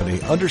Oil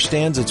Company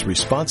understands its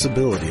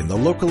responsibility in the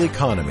local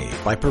economy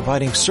by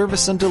providing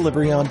service and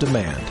delivery on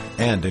demand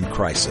and in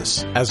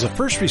crisis. As a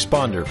first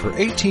responder for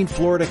 18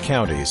 Florida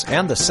counties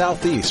and the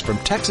Southeast from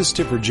Texas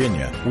to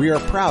Virginia, we are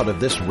proud of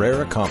this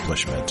rare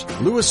accomplishment.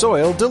 Lewis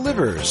Oil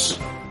delivers.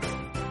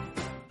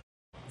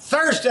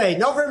 Thursday,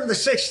 November the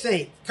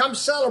 16th, come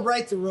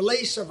celebrate the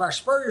release of our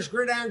Spurrier's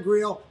Gridiron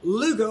Grill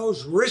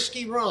Lugo's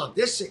Risky Rum.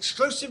 This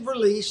exclusive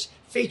release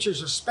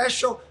features a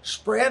special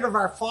spread of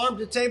our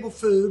farm-to-table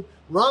food,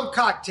 rum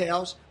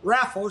cocktails,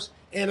 raffles,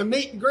 and a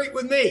meet and greet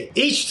with me.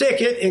 Each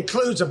ticket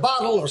includes a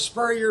bottle of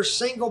Spurrier's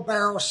Single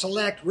Barrel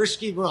Select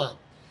Risky Rum.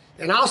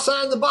 And I'll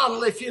sign the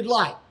bottle if you'd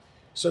like.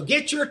 So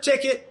get your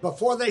ticket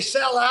before they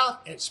sell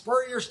out at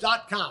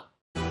spurriers.com.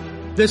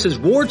 This is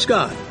Ward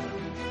Scott,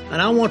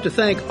 and I want to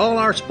thank all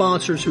our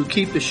sponsors who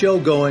keep the show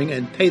going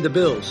and pay the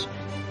bills.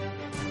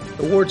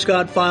 The Ward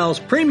Scott Files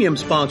premium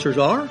sponsors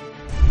are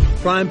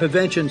Crime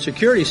Prevention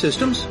Security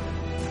Systems,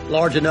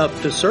 large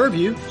enough to serve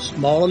you,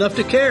 small enough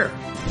to care.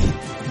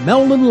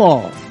 Meldon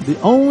Law, the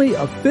only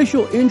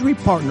official injury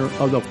partner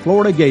of the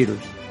Florida Gators.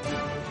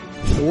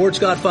 The Ward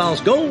Scott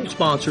Files Gold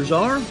sponsors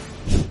are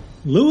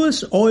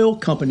Lewis Oil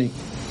Company,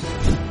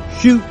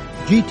 Shoot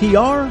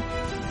GTR,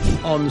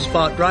 On the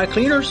Spot Dry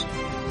Cleaners,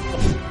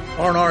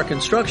 R&R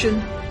Construction,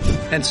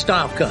 and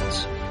Style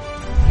Cuts.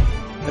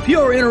 If you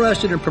are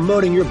interested in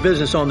promoting your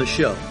business on the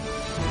show,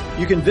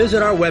 you can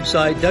visit our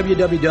website,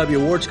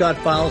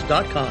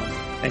 www.wardscottfiles.com,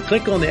 and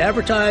click on the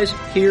Advertise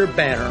Here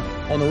banner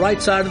on the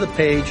right side of the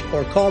page,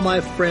 or call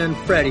my friend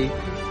Freddie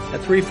at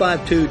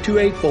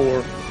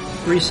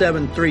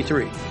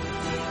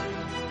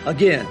 352-284-3733.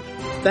 Again,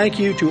 thank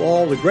you to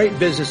all the great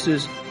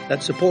businesses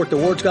that support the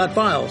Ward Scott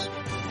Files.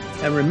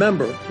 And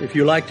remember, if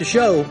you like the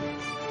show,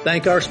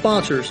 thank our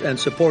sponsors and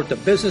support the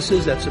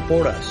businesses that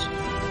support us.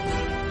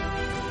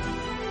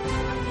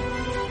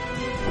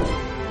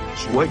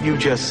 What you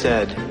just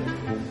said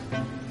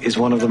is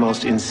one of the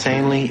most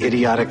insanely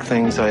idiotic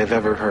things I have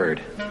ever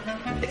heard.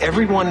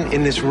 Everyone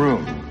in this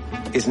room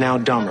is now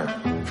dumber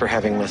for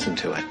having listened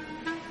to it.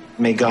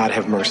 May God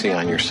have mercy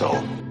on your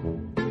soul.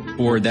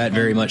 Ward, that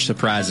very much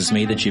surprises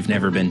me that you've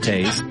never been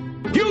tased.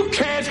 You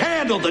can't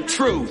handle the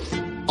truth.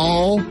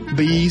 All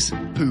bees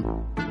poop.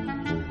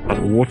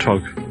 A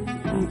warthog.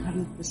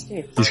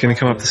 He's going to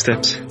come up the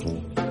steps.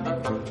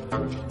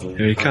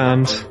 Here he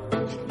comes.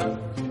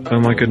 Oh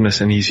my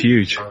goodness, and he's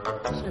huge.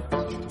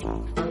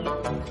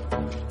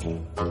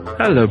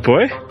 Hello,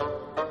 boy.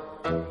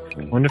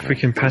 Wonder if we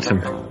can pet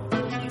him.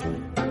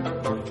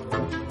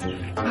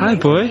 Hi,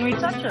 boy. Can we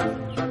touch him?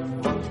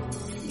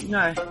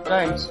 No,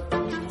 don't.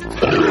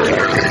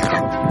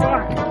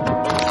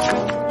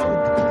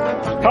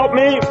 Help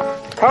me!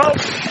 Help!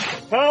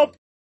 Help!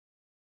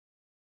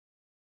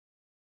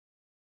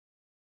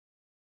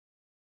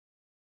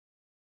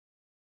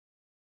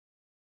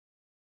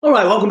 All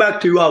right, welcome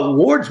back to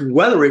Ward's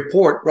Weather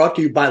Report, brought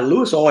to you by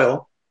Lewis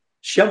Oil,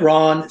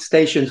 Chevron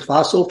Stations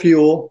Fossil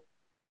Fuel.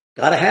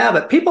 Gotta have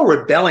it. People are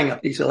rebelling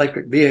at these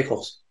electric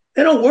vehicles.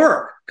 They don't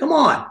work. Come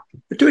on.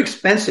 They're too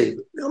expensive.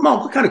 Come on,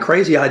 what kind of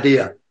crazy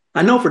idea?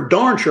 I know for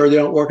darn sure they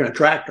don't work in a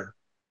tractor.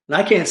 And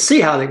I can't see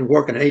how they can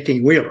work in an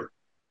 18-wheeler.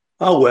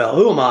 Oh, well,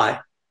 who am I?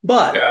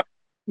 But yeah.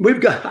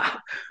 we've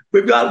got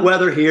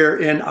weather here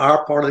in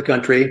our part of the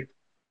country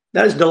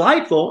that is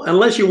delightful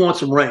unless you want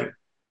some rain.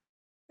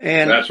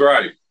 And that's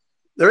right.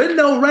 There is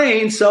no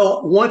rain,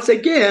 so once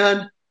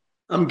again,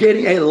 I'm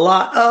getting a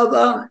lot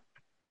of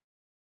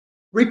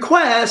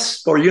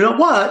requests for, you know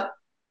what?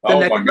 The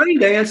naked rain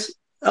dance.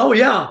 Oh,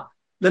 yeah.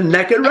 The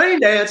naked rain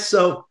dance.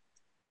 So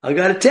I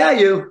got to tell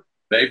you.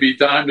 Maybe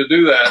time to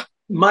do that.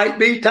 Might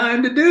be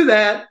time to do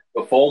that.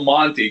 The full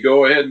Monty.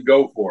 Go ahead and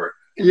go for it.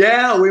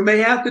 Yeah, we may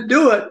have to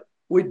do it.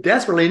 We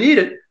desperately need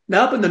it.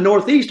 Now, up in the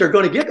Northeast, they're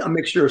going to get a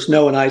mixture of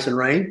snow and ice and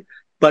rain.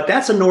 But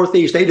that's the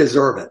Northeast. They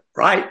deserve it,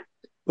 right?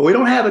 But we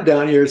don't have it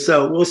down here,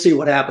 so we'll see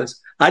what happens.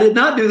 I did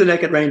not do the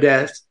naked rain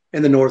dance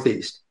in the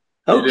Northeast.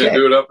 Okay. You didn't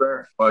do it up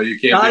there? Well, you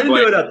can't. I didn't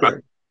do it up there.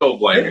 I'm still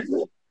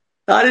blaming.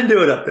 I didn't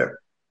do it up there.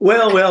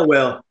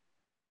 Well.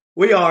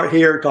 We are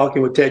here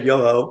talking with Ted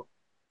Yoho,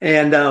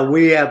 and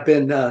we have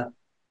been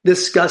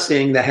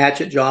discussing the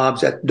hatchet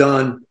jobs that's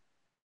done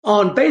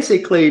on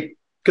basically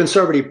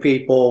conservative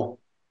people,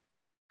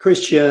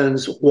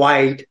 Christians,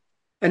 white.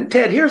 And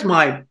Ted, here's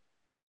my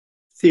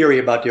theory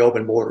about the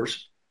open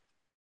borders.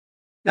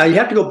 Now, you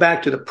have to go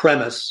back to the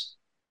premise,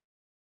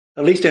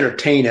 at least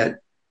entertain it,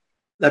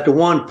 that the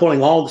one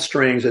pulling all the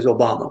strings is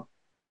Obama.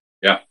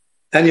 Yeah.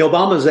 And the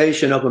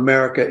Obamization of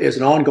America is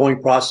an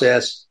ongoing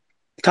process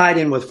tied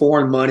in with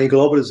foreign money,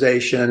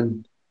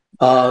 globalization,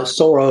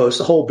 Soros,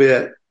 the whole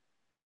bit,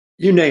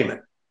 you name it.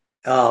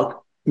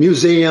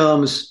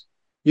 museums,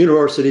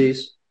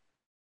 universities.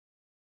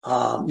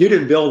 You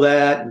didn't build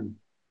that, and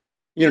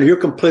you're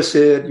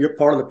complicit. You're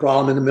part of the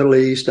problem in the Middle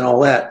East and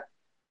all that.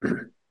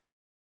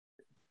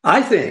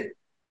 I think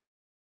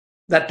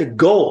that the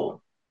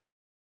goal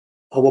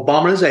of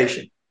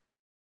Obamaization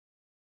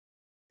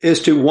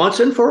is to once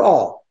and for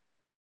all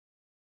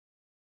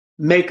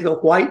make the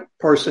white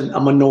person a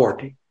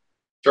minority.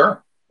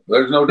 Sure.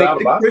 There's no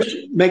doubt about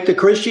it. Make the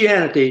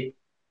Christianity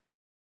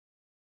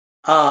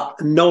no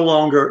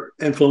longer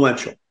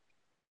influential.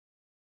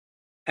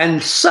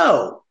 And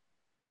so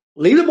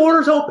leave the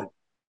borders open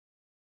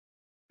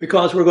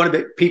because we're going to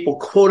be people,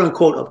 quote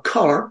unquote, of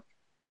color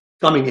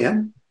coming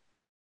in,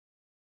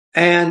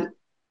 and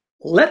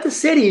let the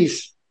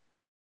cities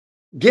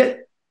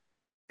get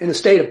in a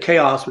state of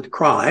chaos with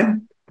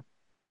crime,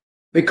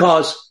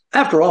 because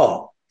after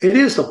all, it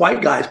is the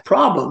white guy's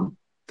problem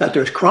that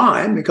there's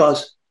crime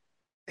because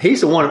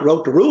he's the one that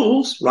wrote the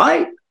rules,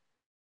 right?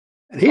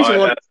 And he's the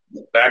one. That's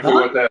exactly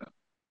what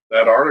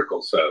that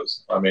article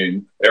says. I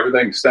mean,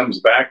 everything stems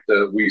back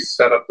to we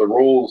set up the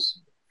rules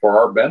for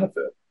our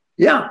benefit.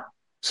 Yeah.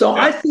 So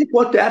I think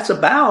what that's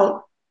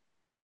about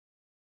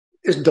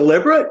is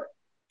deliberate.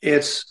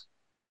 It's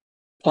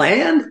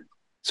planned.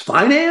 It's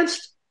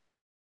financed.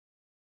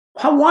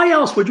 Why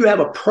else would you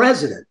have a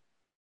president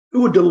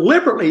who would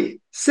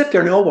deliberately sit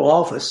there in the Oval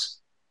Office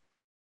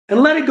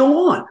and let it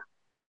go on?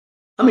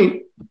 I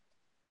mean,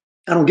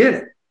 I don't get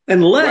it.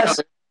 Unless,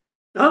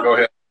 go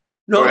ahead.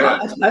 No, go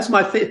ahead.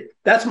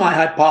 That's my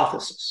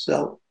hypothesis.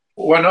 So,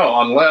 well,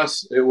 no,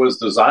 unless it was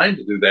designed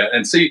to do that.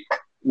 And see,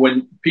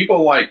 when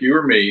people like you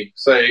or me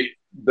say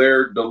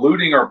they're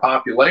diluting our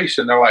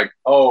population, they're like,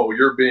 "Oh,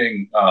 you're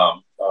being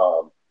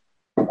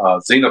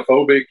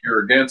xenophobic. You're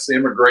against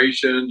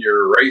immigration.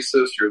 You're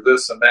racist. You're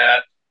this and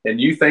that."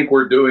 And you think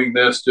we're doing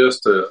this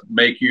just to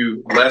make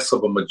you less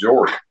of a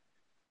majority.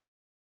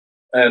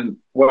 And,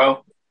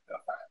 well,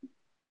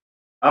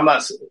 I'm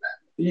not,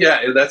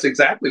 that's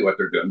exactly what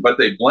they're doing. But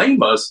they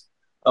blame us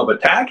of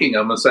attacking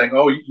them and saying,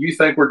 "Oh, you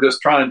think we're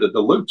just trying to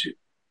dilute you."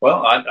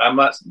 Well, I'm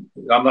not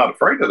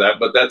afraid of that,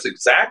 but that's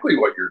exactly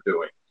what you're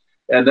doing.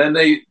 And then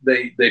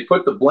they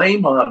put the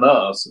blame on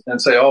us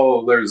and say,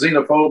 "Oh, they're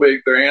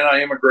xenophobic, they're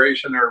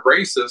anti-immigration, they're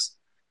racist,"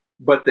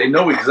 but they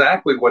know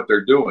exactly what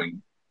they're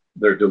doing.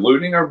 They're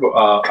diluting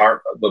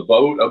the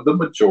vote of the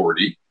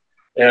majority,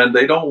 and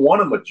they don't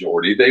want a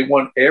majority. They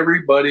want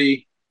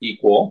everybody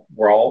equal.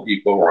 We're all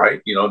equal, right?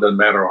 It doesn't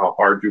matter how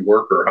hard you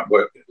work or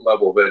what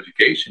level of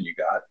education you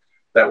got,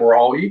 that we're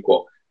all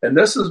equal. And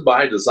this is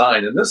by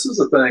design. And this is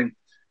the thing,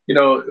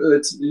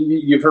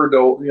 you've heard,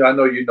 I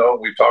know,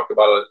 we've talked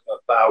about it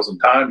 1,000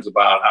 times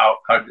about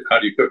how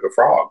do you cook a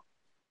frog?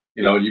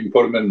 You can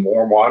put him in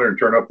warm water and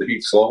turn up the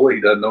heat slowly.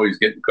 He doesn't know he's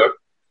getting cooked.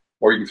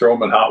 Or you can throw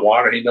him in hot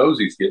water. He knows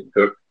he's getting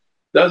cooked.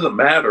 Doesn't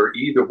matter.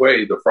 Either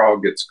way, the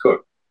frog gets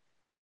cooked.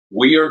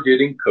 We are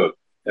getting cooked.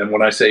 And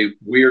when I say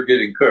we are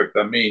getting cooked,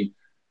 I mean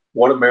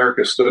what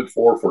America stood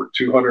for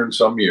 200 and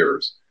some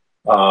years.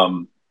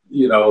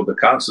 The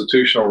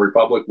constitutional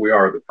republic we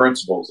are, the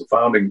principles, the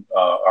founding,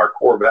 our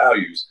core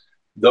values,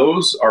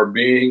 those are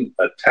being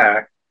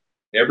attacked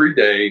every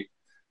day,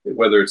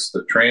 whether it's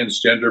the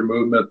transgender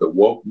movement, the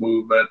woke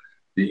movement,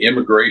 the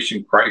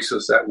immigration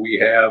crisis that we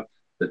have,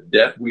 the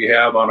debt we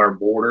have on our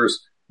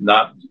borders,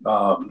 not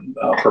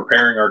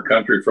preparing our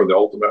country for the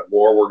ultimate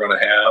war we're going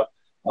to have,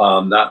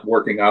 not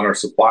working on our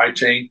supply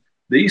chain.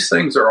 These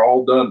things are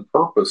all done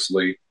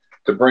purposely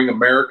to bring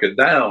America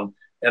down.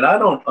 And I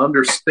don't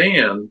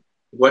understand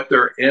what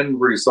their end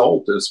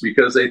result is,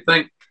 because they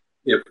think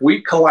if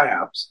we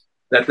collapse,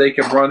 that they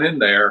can run in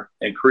there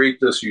and create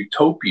this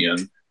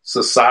utopian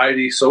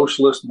society,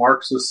 socialist,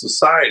 Marxist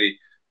society.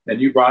 And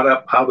you brought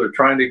up how they're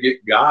trying to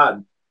get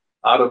God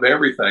out of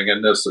everything.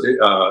 And this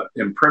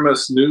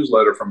Emeritus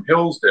newsletter from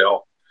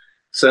Hillsdale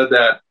said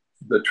that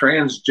the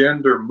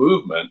transgender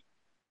movement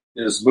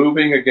is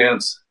moving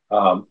against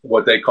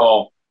what they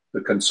call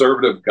the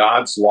conservative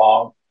God's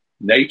law,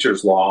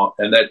 nature's law,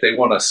 and that they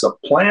want to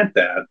supplant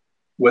that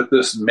with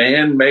this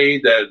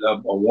man-made that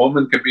a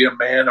woman can be a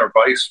man or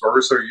vice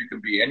versa, or you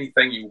can be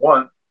anything you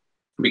want,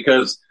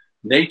 because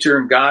nature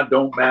and God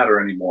don't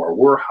matter anymore.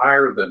 We're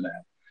higher than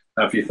that.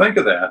 Now, if you think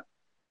of that,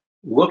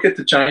 look at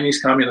the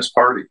Chinese Communist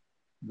Party.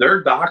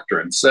 Their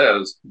doctrine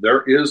says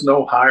there is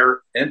no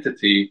higher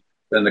entity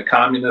than the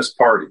Communist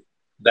Party.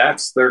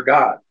 That's their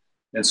God.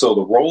 And so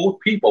the role of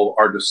people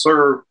are to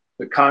serve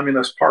the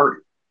Communist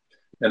Party.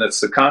 And it's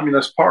the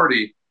Communist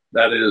Party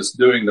that is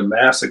doing the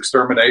mass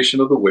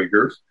extermination of the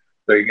Uyghurs.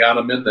 They got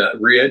them in the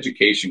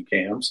re-education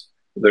camps.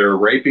 They're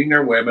raping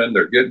their women.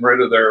 They're getting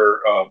rid of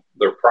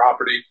their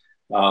property.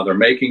 They're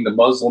making the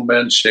Muslim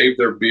men shave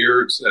their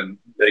beards, and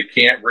they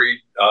can't read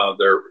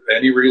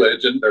any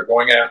religion. They're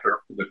going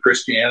after the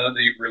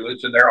Christianity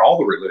religion. They're all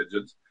the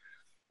religions.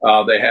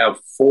 They have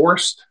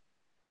forced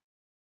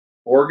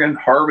organ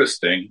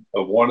harvesting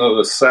of one of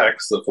the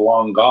sects, the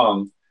Falun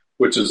Gong,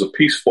 which is a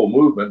peaceful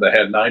movement that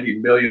had 90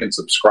 million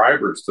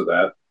subscribers to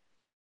that.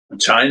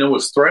 China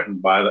was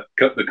threatened by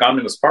that. The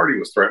Communist Party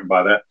was threatened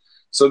by that.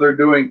 So they're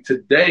doing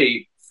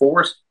today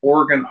forced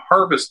organ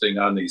harvesting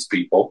on these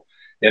people.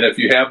 And if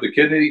you have the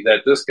kidney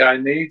that this guy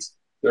needs,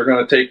 they're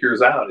going to take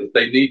yours out. If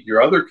they need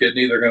your other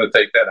kidney, they're going to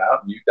take that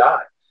out and you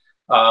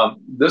die.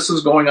 This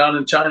is going on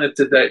in China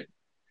today.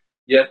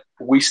 Yet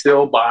we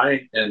still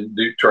buy and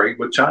do trade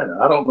with China.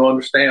 I don't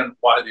understand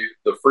why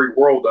the free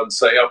world doesn't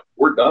say, oh,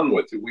 we're done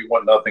with you. We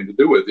want nothing to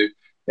do with you.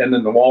 And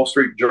in the Wall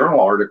Street Journal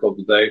article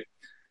today,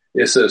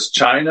 it says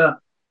China,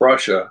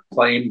 Russia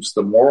claims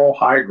the moral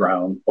high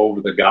ground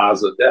over the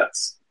Gaza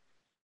deaths.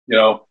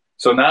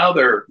 So now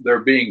they're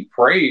being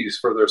praised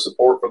for their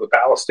support for the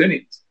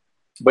Palestinians.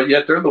 But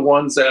yet they're the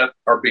ones that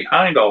are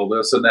behind all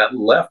this, and that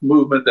left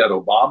movement that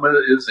Obama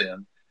is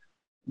in.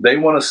 They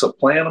want to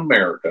supplant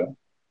America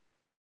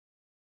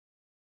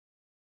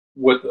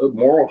with the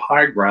moral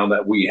high ground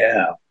that we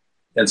have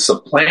and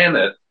supplant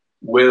it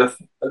with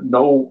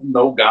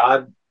no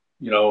God,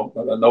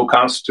 no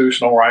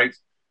constitutional rights.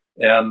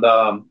 And,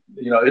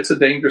 it's a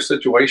dangerous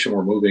situation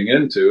we're moving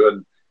into.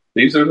 And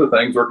these are the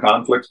things where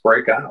conflicts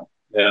break out.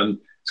 And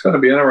it's going to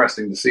be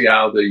interesting to see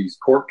how these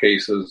court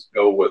cases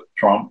go with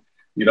Trump,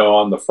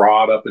 on the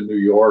fraud up in New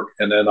York,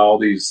 and then all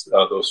these,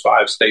 those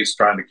 5 states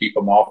trying to keep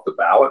him off the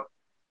ballot.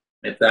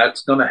 If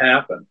that's going to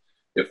happen,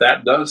 if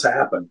that does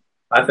happen,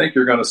 I think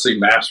you're going to see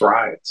mass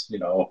riots,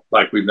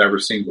 like we've never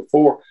seen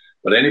before.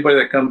 But anybody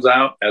that comes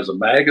out as a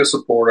MAGA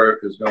supporter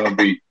is going to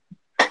be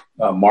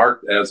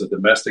marked as a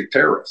domestic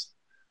terrorist.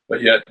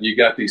 But yet you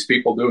got these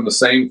people doing the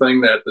same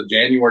thing that the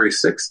January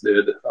 6th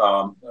did,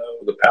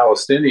 the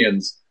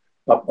Palestinians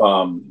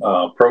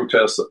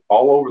protests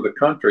all over the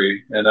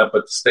country and up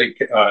at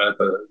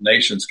the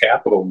nation's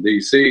capital in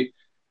D.C.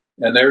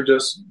 And they're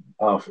just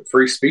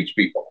free speech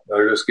people.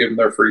 They're just giving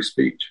their free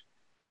speech.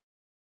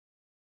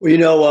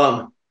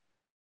 Well,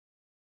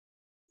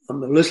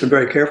 I'm listening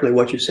very carefully to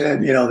what you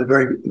said. They're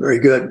very, very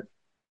good.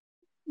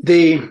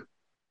 The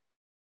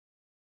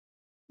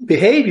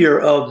behavior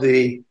of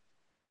the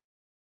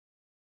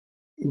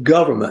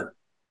government,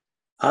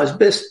 I'm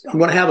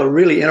going to have a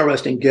really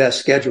interesting guest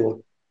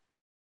scheduled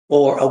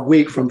for a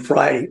week from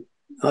Friday.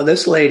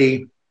 This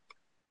lady,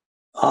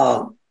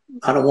 I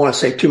don't want to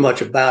say too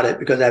much about it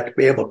because I have to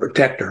be able to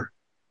protect her,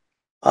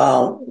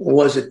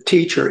 was a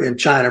teacher in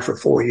China for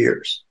 4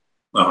 years.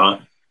 Uh-huh.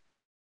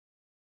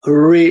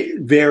 A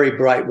very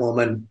bright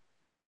woman,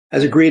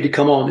 has agreed to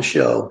come on the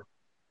show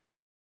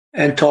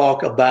and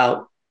talk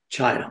about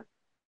China.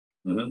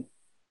 Mm-hmm.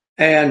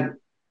 And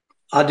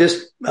I'm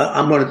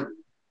going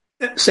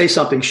to say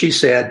something she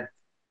said.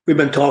 We've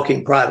been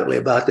talking privately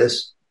about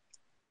this,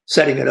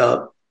 setting it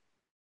up.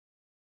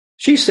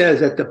 She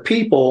says that the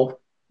people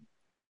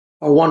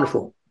are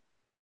wonderful,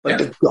 but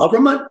the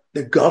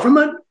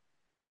government,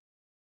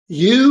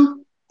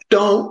 you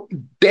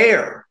don't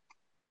dare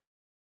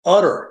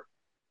utter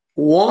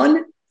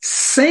one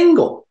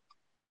single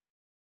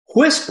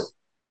whisper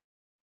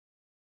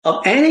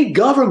of any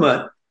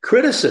government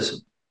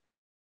criticism,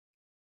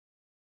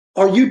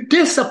 or you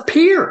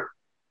disappear.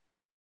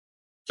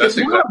 It's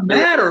not a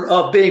matter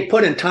of being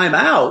put in time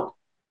out.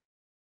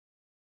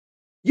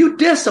 You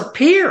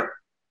disappear.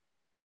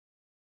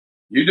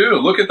 You do.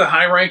 Look at the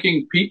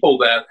high-ranking people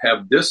that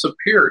have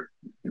disappeared.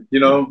 You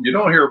don't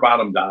hear about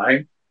them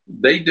dying.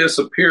 They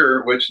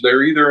disappear, which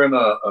they're either in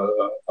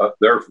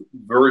their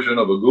version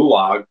of a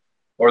gulag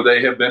or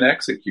they have been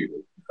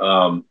executed.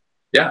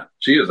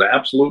 She is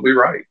absolutely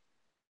right.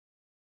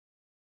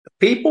 The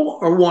people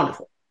are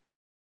wonderful,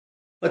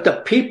 but the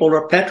people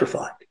are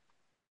petrified.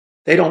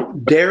 They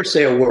don't dare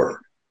say a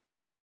word.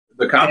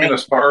 The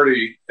Communist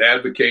Party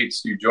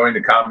advocates you join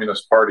the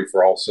Communist Party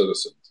for all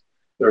citizens.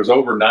 There's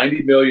over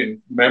 90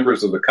 million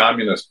members of the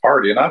Communist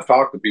Party, and I've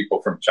talked to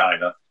people from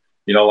China,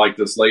 like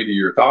this lady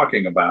you're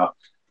talking about.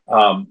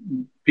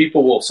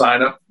 People will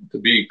sign up to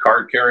be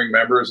card-carrying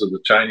members of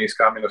the Chinese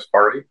Communist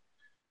Party,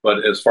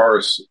 but as far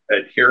as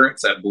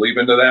adherents that believe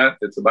into that,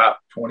 it's about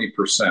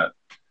 20%.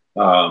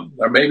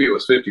 Or maybe it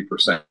was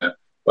 50%,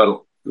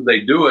 but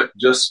they do it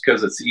just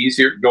because it's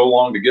easier to go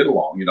along to get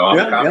along. I'm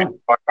a communist.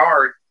 My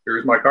card.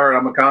 Here's my card.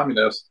 I'm a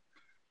communist.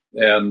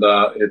 And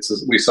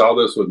we saw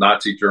this with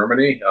Nazi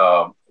Germany.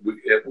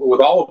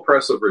 With all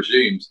oppressive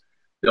regimes,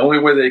 the only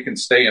way they can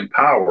stay in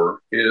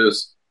power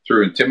is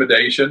through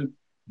intimidation,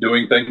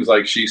 doing things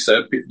like she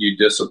said, you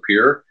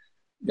disappear.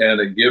 And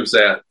it gives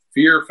that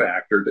fear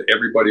factor to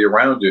everybody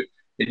around you.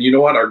 And you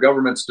know what? Our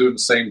government's doing the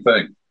same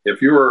thing.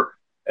 If you were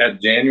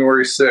at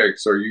January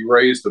 6th or you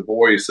raised a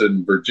voice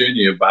in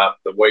Virginia about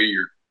the way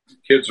your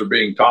kids are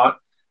being taught,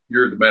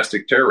 you're a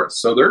domestic terrorist.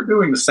 So they're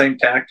doing the same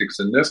tactics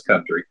in this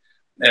country.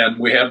 And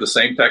we have the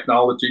same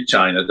technology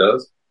China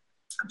does.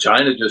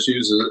 China just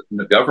uses it in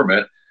the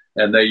government,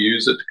 and they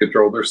use it to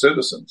control their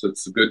citizens.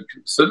 It's a good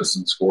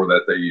citizen score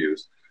that they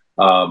use.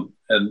 And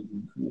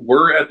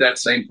we're at that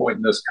same point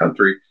in this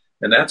country.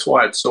 And that's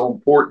why it's so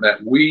important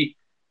that we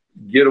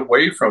get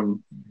away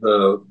from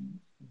the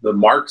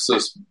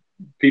Marxist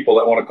people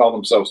that want to call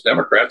themselves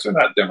Democrats. They're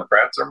not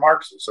Democrats. They're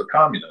Marxists or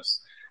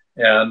communists.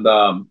 And,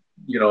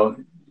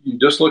 you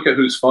just look at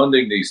who's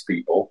funding these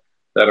people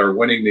that are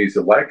winning these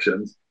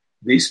elections.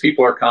 These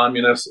people are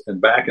communists. And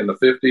back in the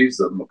 50s,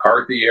 the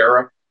McCarthy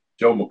era,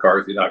 Joe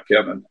McCarthy, not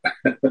Kevin.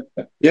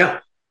 Yeah.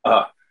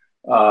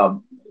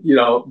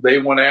 They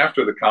went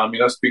after the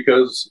communists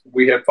because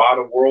we had fought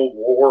a world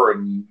war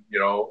and,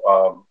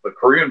 the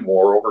Korean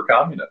War over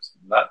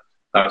communism.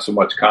 Not so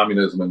much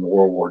communism in the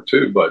World War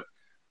II, but,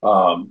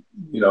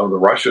 the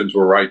Russians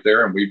were right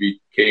there, and we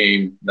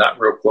became not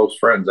real close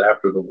friends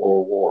after the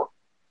World War.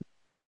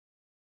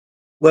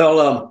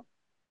 Well,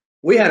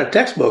 we had a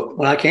textbook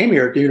when I came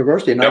here at the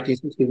university in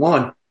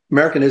 1961,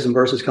 Americanism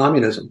versus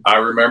Communism. I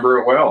remember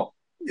it well.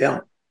 Yeah.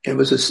 It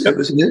was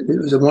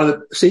one of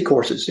the C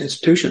courses,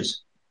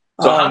 institutions.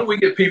 So how do we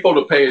get people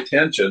to pay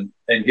attention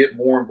and get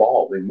more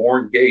involved and more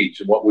engaged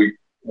in what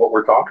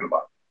we're talking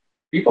about?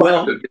 People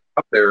have to get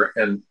out there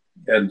and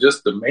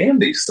just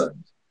demand these things.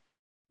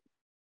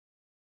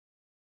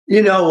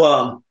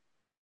 To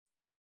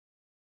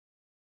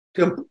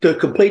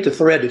complete the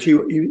thread that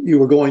you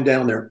were going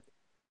down there,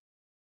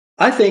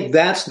 I think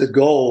that's the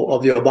goal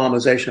of the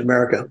Obamization of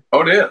America.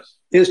 Oh, it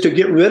is to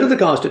get rid of the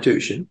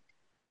Constitution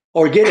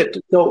or get it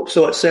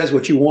so it says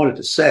what you want it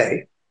to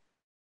say,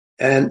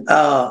 and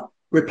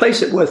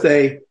replace it with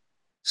a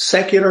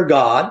secular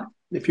God,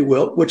 if you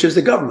will, which is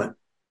the government.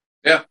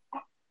 Yeah.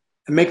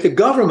 And make the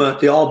government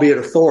the albeit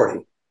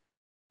authority,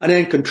 and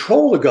then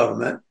control the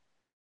government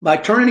by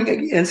turning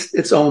against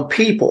its own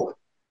people,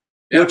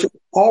 which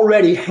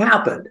already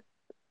happened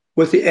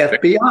with the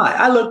FBI.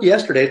 I looked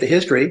yesterday at the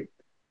history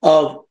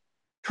of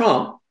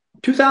Trump,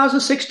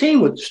 2016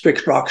 with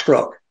Strzok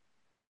Stroke.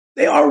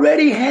 They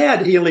already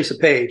had he and Lisa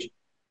Page.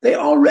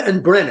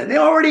 And Brennan. They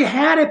already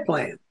had a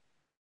plan.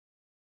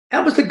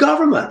 That was the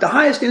government, the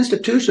highest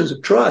institutions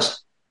of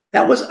trust.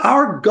 That was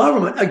our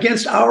government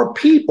against our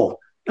people.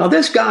 Now,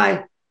 this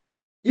guy,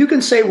 you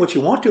can say what you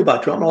want to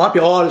about Trump. A lot of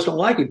people just don't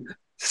like him.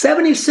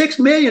 76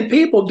 million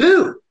people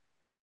do.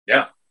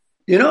 Yeah.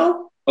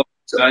 Now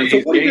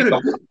he's gained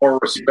more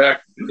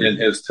respect in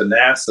his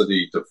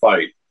tenacity to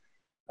fight.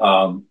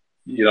 I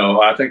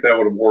think that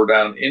would have wore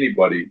down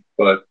anybody,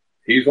 but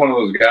he's one of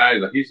those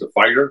guys that he's a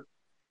fighter,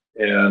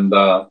 and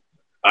I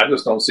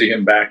just don't see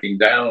him backing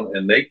down,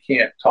 and they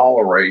can't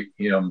tolerate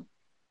him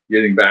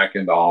getting back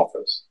into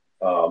office.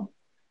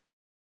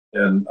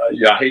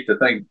 I hate to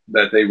think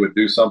that they would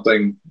do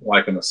something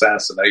like an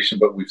assassination,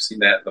 but we've seen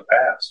that in the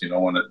past,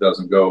 when it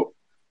doesn't go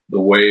the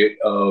way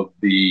of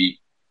the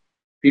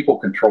people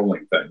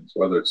controlling things,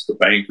 whether it's the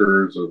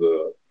bankers or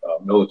the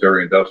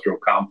military-industrial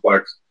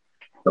complex,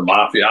 the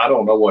mafia. I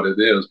don't know what it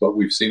is, but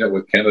we've seen it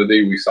with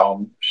Kennedy. We saw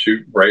him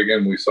shoot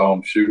Reagan. We saw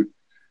him shoot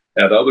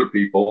at other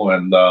people,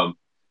 and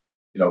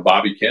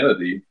Bobby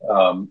Kennedy.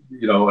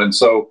 And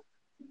so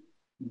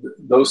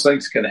those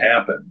things can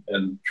happen.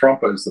 And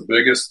Trump is the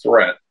biggest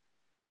threat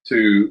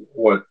to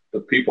what the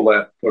people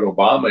that put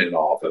Obama in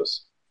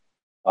office.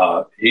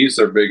 He's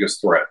their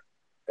biggest threat,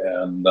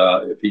 and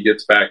if he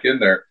gets back in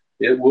there,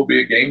 it will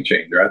be a game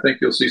changer. I think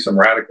you'll see some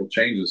radical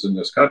changes in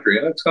this country,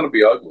 and it's going to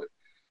be ugly.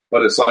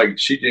 But it's like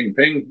Xi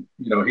Jinping,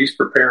 he's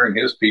preparing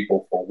his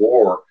people for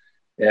war.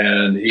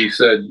 And he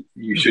said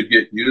you should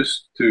get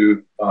used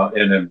to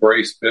and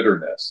embrace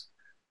bitterness,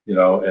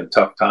 and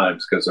tough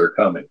times because they're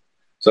coming.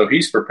 So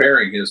he's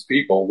preparing his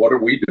people. What are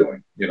we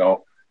doing?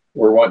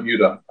 We're wanting you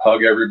to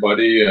hug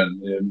everybody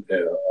and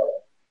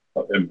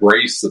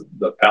embrace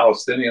the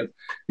Palestinians.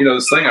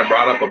 This thing I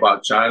brought up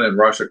about China and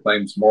Russia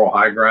claims moral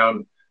high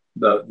ground.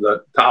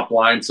 The top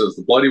line says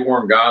the bloody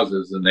war in Gaza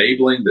is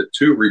enabling the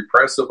two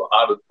repressive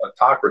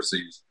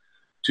autocracies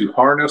to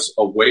harness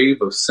a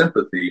wave of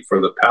sympathy for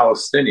the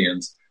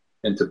Palestinians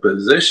and to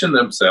position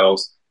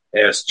themselves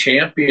as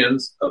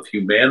champions of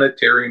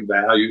humanitarian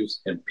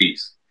values and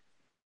peace.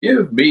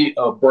 Give me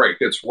a break.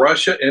 It's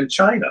Russia and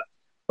China.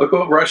 Look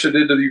what Russia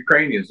did to the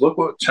Ukrainians. Look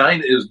what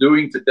China is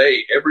doing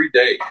today, every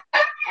day,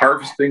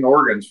 harvesting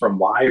organs from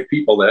live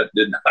people that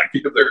did not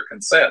give their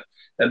consent.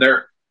 And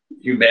their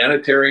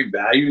humanitarian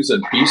values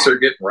and peace are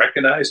getting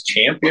recognized,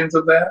 champions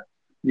of that.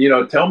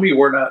 Tell me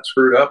we're not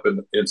screwed up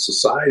in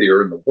society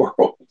or in the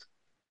world.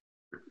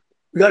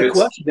 We got a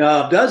question.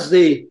 Does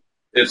the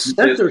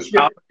censorship... It's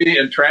comedy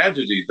and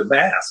tragedy, the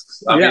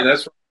masks. I mean,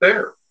 that's right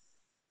there.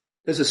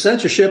 Does the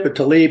censorship of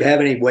Tlaib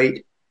have any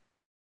weight?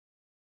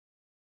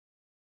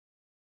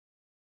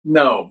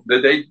 No.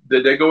 Did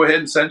they go ahead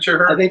and censor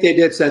her? I think they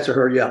did censor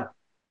her, yeah.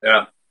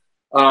 Yeah.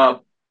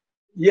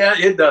 Yeah,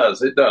 it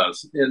does. It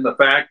does. In the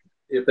fact,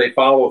 if they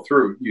follow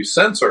through, you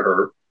censor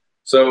her,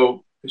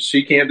 so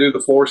she can't do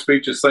the floor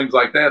speeches, things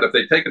like that. If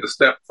they take it a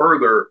step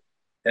further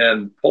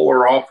and pull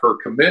her off her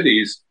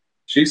committees,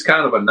 she's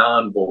kind of a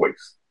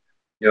non-voice.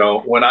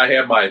 When I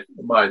had my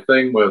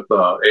thing with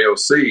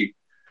AOC,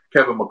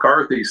 Kevin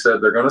McCarthy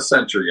said they're going to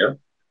censor you,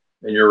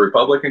 and your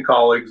Republican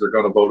colleagues are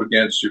going to vote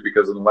against you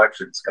because an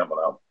election's coming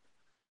up.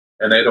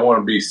 And they don't want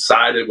to be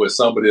sided with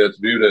somebody that's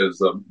viewed as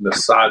a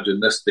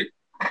misogynistic,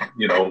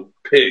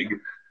 pig,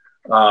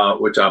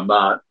 which I'm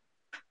not.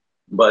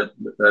 But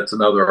that's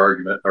another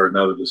argument or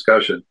another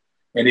discussion.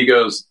 And he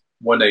goes,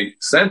 when they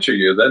censor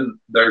you, then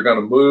they're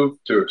going to move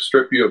to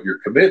strip you of your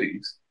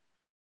committees.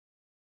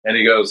 And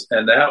he goes,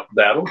 and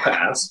that'll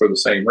pass for the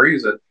same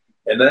reason.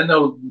 And then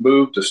they'll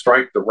move to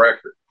strike the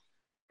record.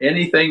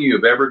 anything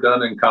you've ever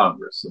done in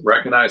Congress,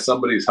 recognize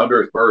somebody's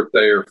 100th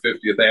birthday or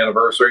 50th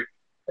anniversary,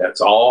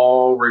 that's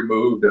all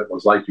removed. It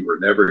was like you were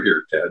never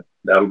here, Ted.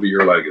 That'll be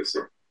your legacy.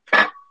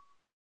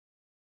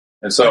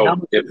 And so,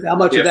 how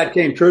much of that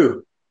came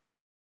true?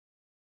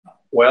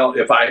 Well,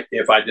 if I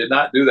did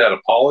not do that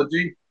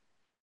apology,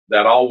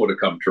 that all would have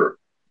come true.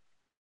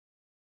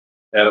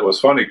 And it was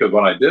funny because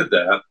when I did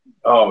that,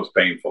 it was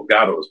painful.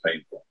 God, it was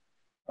painful.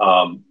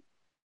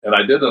 And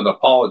I did an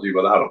apology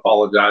without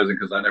apologizing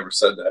because I never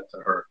said that to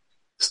her.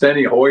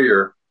 Steny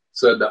Hoyer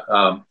said,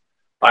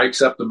 I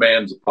accept the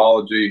man's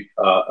apology.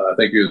 I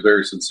think he was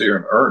very sincere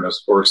and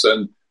earnest. Of course,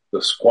 then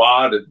the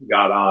squad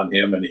got on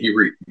him and he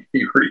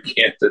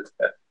recanted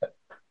that.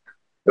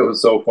 It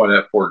was so funny,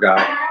 that poor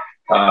guy.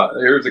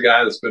 Here's a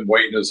guy that's been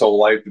waiting his whole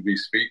life to be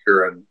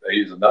speaker, and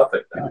he's a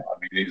nothing now. I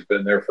mean, he's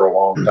been there for a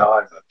long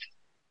time.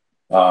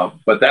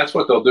 But that's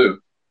what they'll do.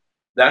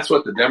 That's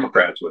what the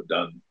Democrats would have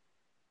done.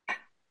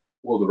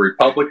 Will the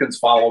Republicans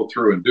follow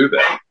through and do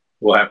that?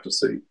 We'll have to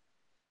see.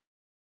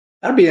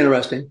 That'd be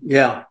interesting.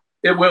 Yeah.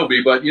 It will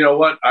be. But you know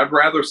what? I'd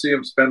rather see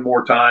them spend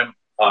more time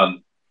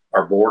on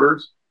our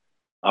borders,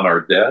 on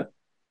our debt,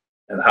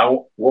 and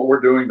what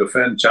we're doing to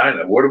defend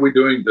China. What are we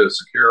doing to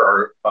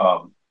secure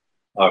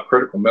our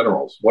critical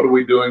minerals? What are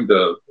we doing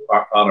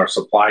on our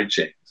supply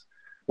chains?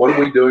 What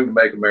are we doing to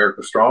make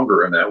America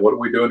stronger in that? What are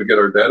we doing to get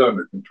our debt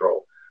under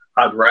control?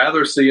 I'd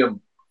rather see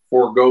them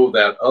forego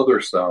that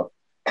other stuff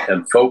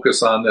and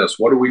focus on this.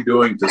 What are we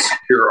doing to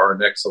secure our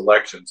next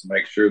elections, to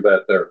make sure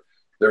that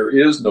there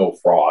is no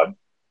fraud,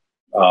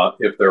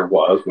 if there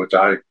was, which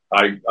I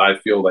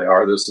feel they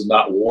are. This is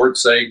not Ward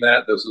saying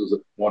that. This is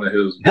one of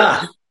his.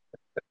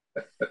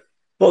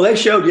 Well, they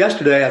showed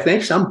yesterday, I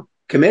think some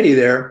committee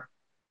there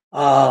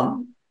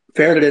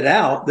ferreted it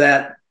out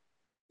that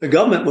the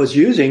government was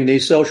using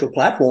these social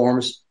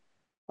platforms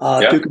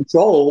to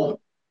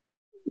control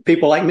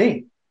people like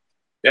me.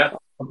 Yeah.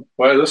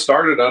 Well, this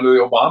started under the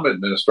Obama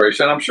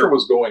administration. I'm sure it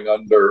was going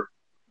under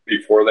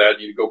before that.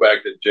 You go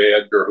back to J.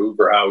 Edgar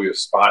Hoover, how he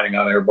was spying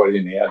on everybody,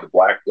 and he had the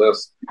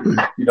blacklist,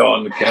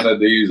 on the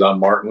Kennedys, on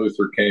Martin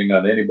Luther King,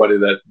 on anybody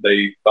that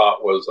they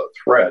thought was a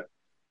threat.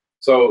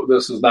 So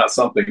this is not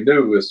something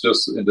new. It's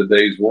just in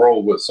today's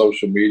world with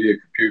social media,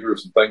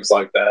 computers, and things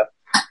like that.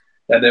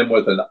 And then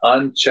with an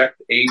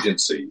unchecked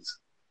agencies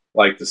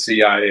like the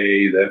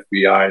CIA, the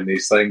FBI, and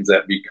these things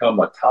that become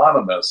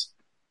autonomous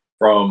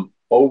from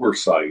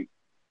oversight,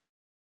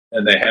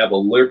 and they have a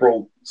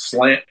liberal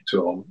slant to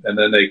them, and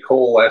then they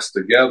coalesce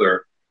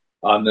together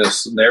on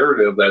this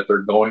narrative that they're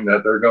going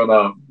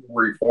to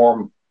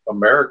reform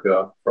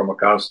America from a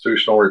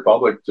constitutional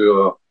republic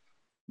to a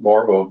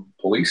more of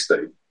a police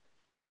state.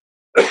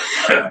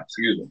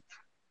 Excuse me.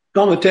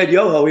 On with Ted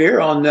Yoho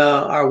here on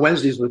our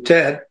Wednesdays with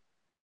Ted.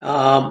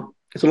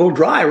 It's a little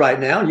dry right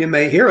now. You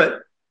may hear it.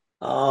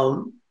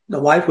 The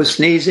wife was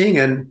sneezing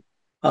and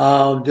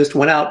just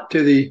went out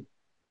to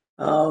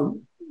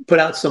put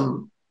out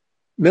some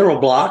mineral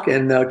block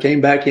and came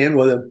back in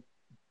with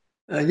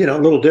a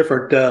little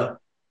different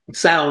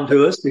sound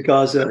to us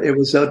because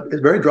it's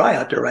very dry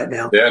out there right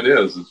now. Yeah, it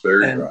is. It's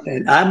very dry.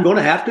 And I'm going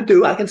to have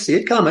to I can see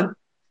it coming.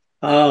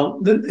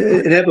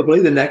 Inevitably,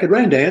 the naked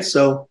rain dance.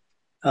 So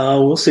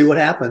we'll see what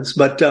happens.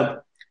 But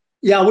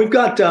we've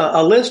got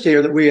a list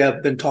here that we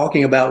have been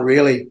talking about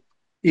really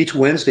each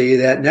Wednesday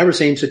that never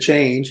seems to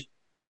change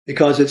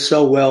because it's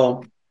so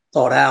well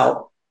thought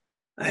out.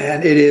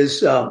 And it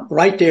is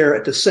right there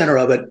at the center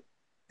of it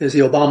is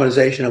the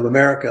Obamanization of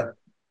America,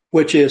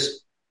 which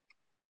is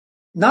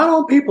not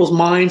on people's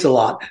minds a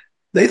lot.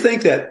 They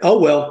think that,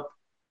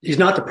 he's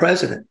not the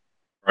president.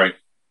 Right.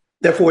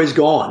 Therefore, he's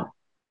gone.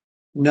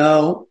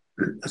 No,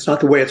 that's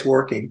not the way it's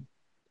working.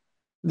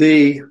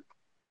 The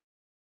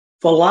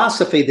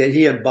philosophy that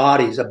he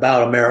embodies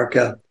about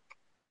America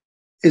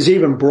is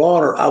even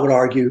broader, I would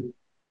argue,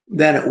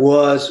 than it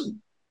was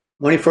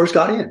when he first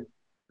got in.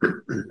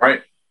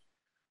 Right.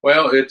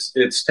 Well,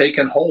 it's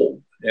taken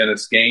hold and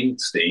it's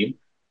gained steam.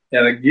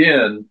 And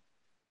again,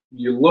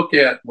 you look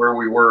at where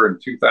we were in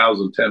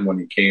 2010 when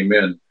he came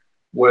in.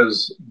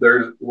 Was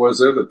there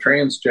the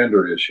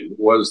transgender issue?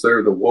 Was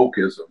there the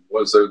wokeism?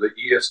 Was there the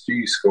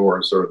ESG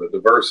scores or the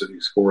diversity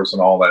scores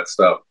and all that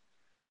stuff?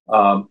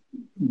 None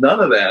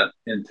of that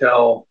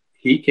until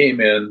he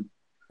came in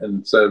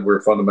and said,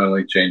 we're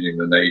fundamentally changing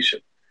the nation.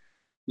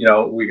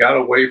 We got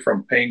away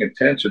from paying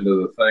attention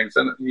to the things.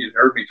 And you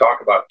heard me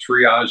talk about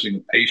triaging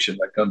a patient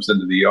that comes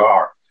into the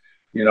ER.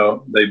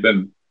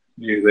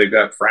 They've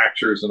got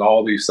fractures and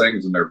all these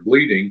things and they're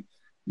bleeding.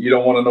 You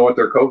don't want to know what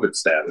their COVID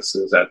status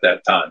is at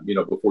that time,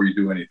 before you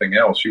do anything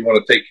else. You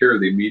want to take care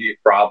of the immediate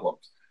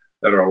problems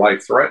that are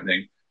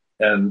life-threatening.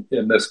 And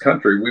in this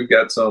country, we've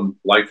got some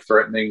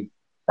life-threatening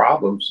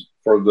problems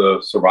for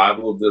the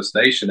survival of this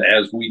nation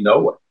as we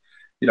know it.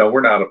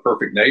 We're not a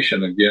perfect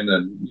nation again,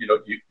 and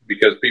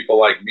because people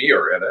like me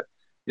are in it,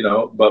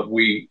 but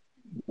we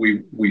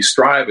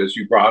strive, as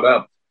you brought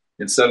up,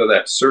 instead of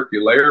that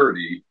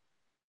circularity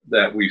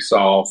that we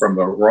saw from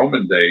the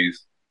Roman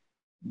days,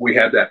 we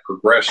had that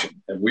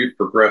progression, and we've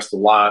progressed a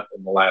lot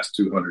in the last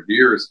 200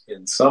 years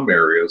in some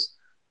areas,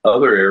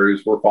 other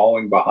areas were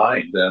falling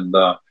behind. And,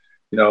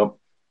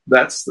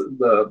 that's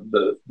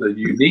the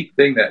unique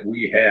thing that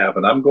we have.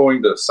 And I'm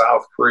going to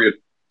South Korea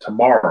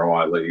tomorrow,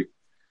 I leave.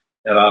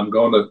 And I'm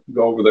going to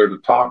go over there to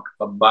talk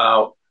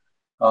about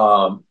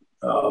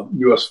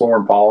U.S.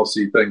 foreign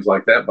policy, things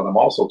like that. But I'm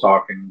also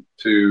talking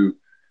to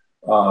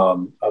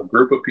a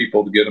group of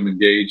people to get them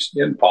engaged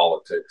in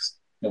politics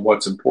and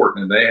what's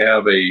important. And they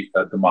have a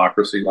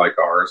democracy like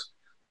ours,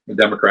 a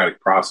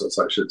democratic process,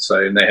 I should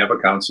say. And they have a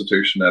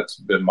constitution that's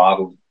been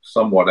modeled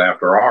somewhat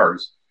after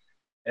ours.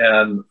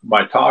 And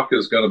my talk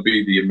is going to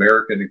be the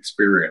American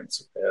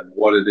experience and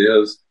what it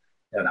is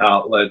and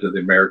how it led to the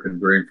American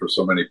dream for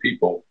so many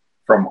people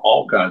from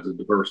all kinds of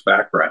diverse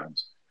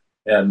backgrounds.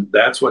 And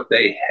that's what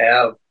they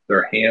have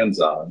their hands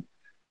on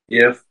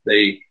if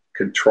they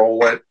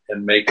control it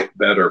and make it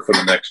better for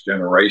the next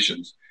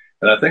generations.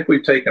 And I think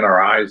we've taken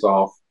our eyes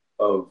off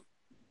of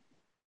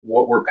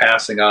what we're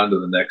passing on to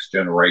the next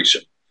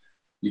generation.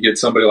 You get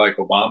somebody like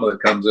Obama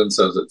that comes in and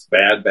says it's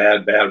bad,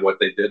 bad, bad what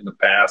they did in the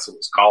past. It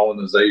was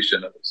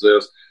colonization. It was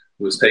this.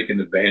 It was taking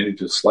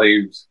advantage of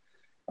slaves.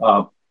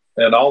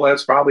 And all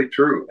that's probably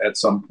true at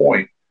some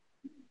point.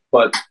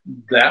 But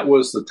that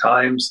was the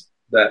times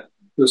that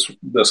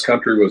this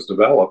country was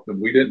developed,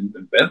 and we didn't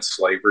invent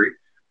slavery.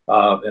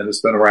 And it's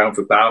been around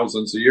for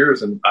thousands of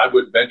years. And I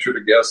would venture to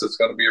guess it's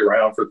going to be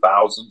around for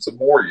thousands of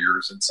more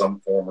years in some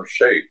form or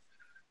shape.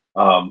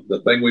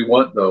 The thing we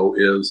want, though,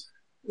 is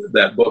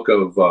that book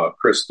of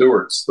Chris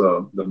Stewart's,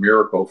 the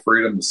Miracle of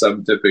Freedom, the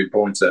 7 tipping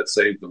points that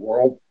saved the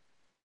world,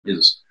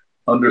 is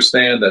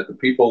understand that the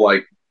people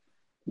like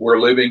we're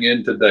living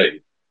in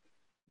today,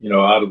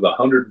 out of the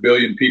 100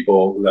 billion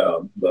people,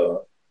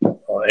 the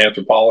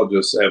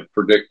anthropologists have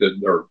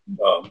predicted or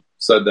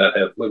said that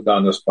have lived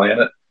on this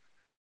planet,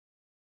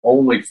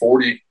 only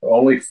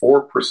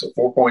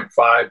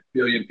 4.5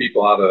 billion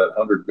people out of that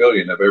 100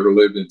 billion have ever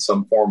lived in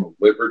some form of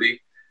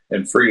liberty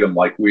and freedom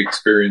like we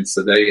experience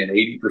today, and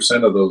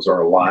 80% of those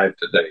are alive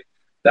today.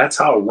 That's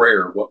how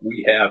rare what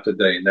we have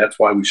today, and that's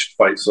why we should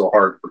fight so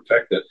hard to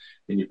protect it.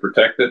 And you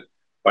protect it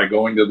by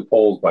going to the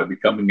polls, by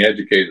becoming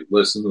educated,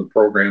 listen to the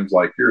programs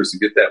like yours to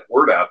get that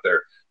word out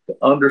there, to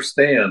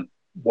understand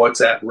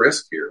what's at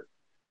risk here.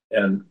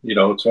 And,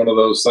 it's one of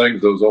those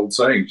things, those old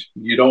sayings,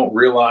 you don't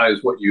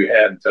realize what you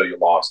had until you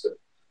lost it.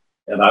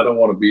 And I don't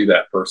want to be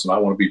that person. I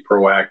want to be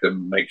proactive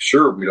and make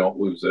sure we don't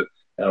lose it.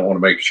 And I want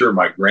to make sure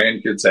my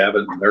grandkids have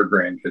it and their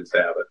grandkids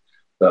have it,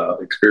 the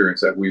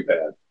experience that we've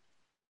had.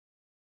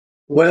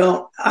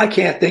 Well, I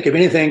can't think of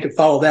anything to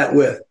follow that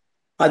with.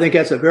 I think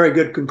that's a very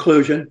good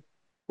conclusion.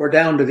 We're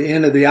down to the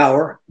end of the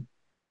hour,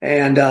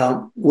 and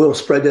we'll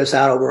spread this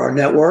out over our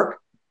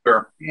network.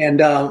 Sure. And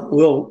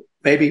we'll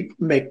maybe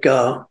make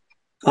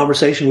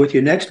conversation with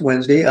you next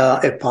Wednesday,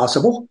 if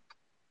possible.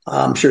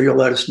 I'm sure you'll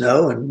let us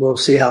know, and we'll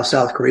see how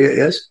South Korea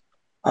is.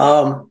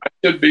 I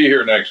should be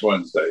here next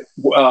Wednesday.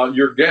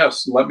 Your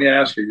guest, let me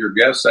ask you, your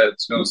guest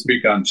that's going to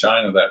speak on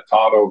China, that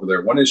Todd over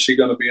there, when is she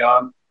going to be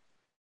on?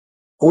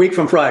 A week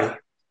from Friday,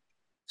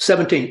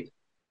 17th.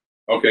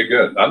 Okay,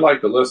 good. I'd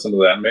like to listen to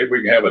that. Maybe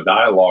we can have a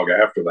dialogue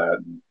after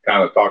that and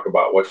kind of talk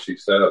about what she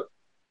said.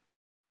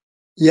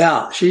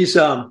 Yeah, she's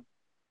a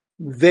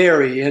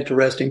very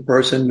interesting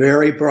person,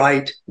 very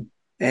bright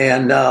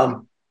and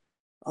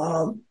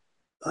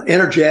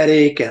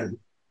energetic and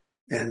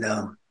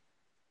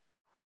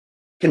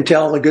can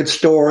tell a good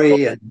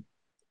story, and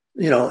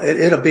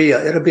it'll be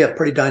a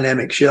pretty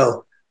dynamic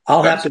show.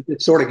 I'll have to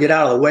sort of get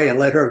out of the way and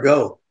let her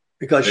go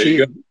because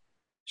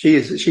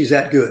she's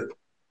that good.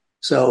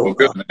 So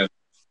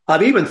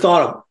I've even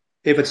thought of,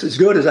 if it's as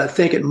good as I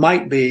think it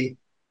might be,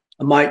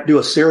 I might do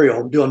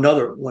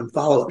another one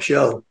follow-up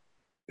show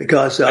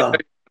because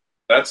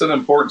that's an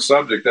important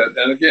subject.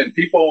 And again,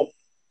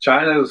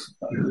 China's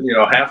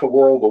half a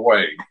world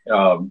away.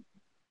 A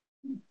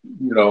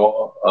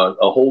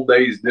whole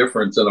day's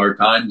difference in our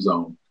time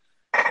zone.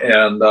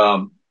 And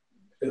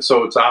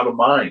so it's out of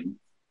mind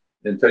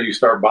until you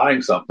start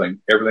buying something.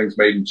 Everything's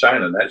made in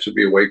China, and that should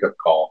be a wake-up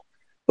call.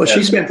 Well,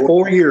 she spent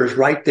 4 years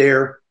right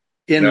there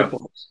in the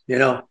place,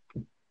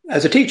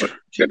 as a teacher.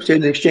 She was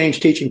in the exchange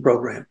teaching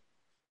program.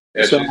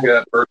 Yeah, so, she's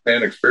got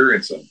first-hand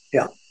experience in.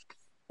 Yeah.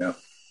 Yeah.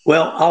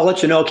 Well, I'll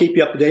let you know, keep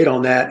you up to date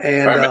on that.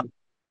 And right,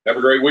 have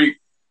a great week.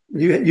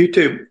 You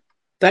too.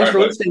 Thanks for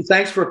listening.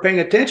 Thanks for paying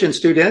attention,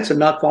 students, and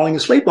not falling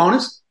asleep on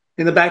us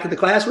in the back of the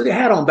class with your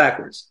hat on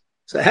backwards.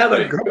 So have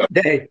a great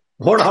day.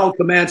 Warthog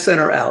Command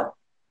Center out.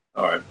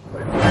 All right.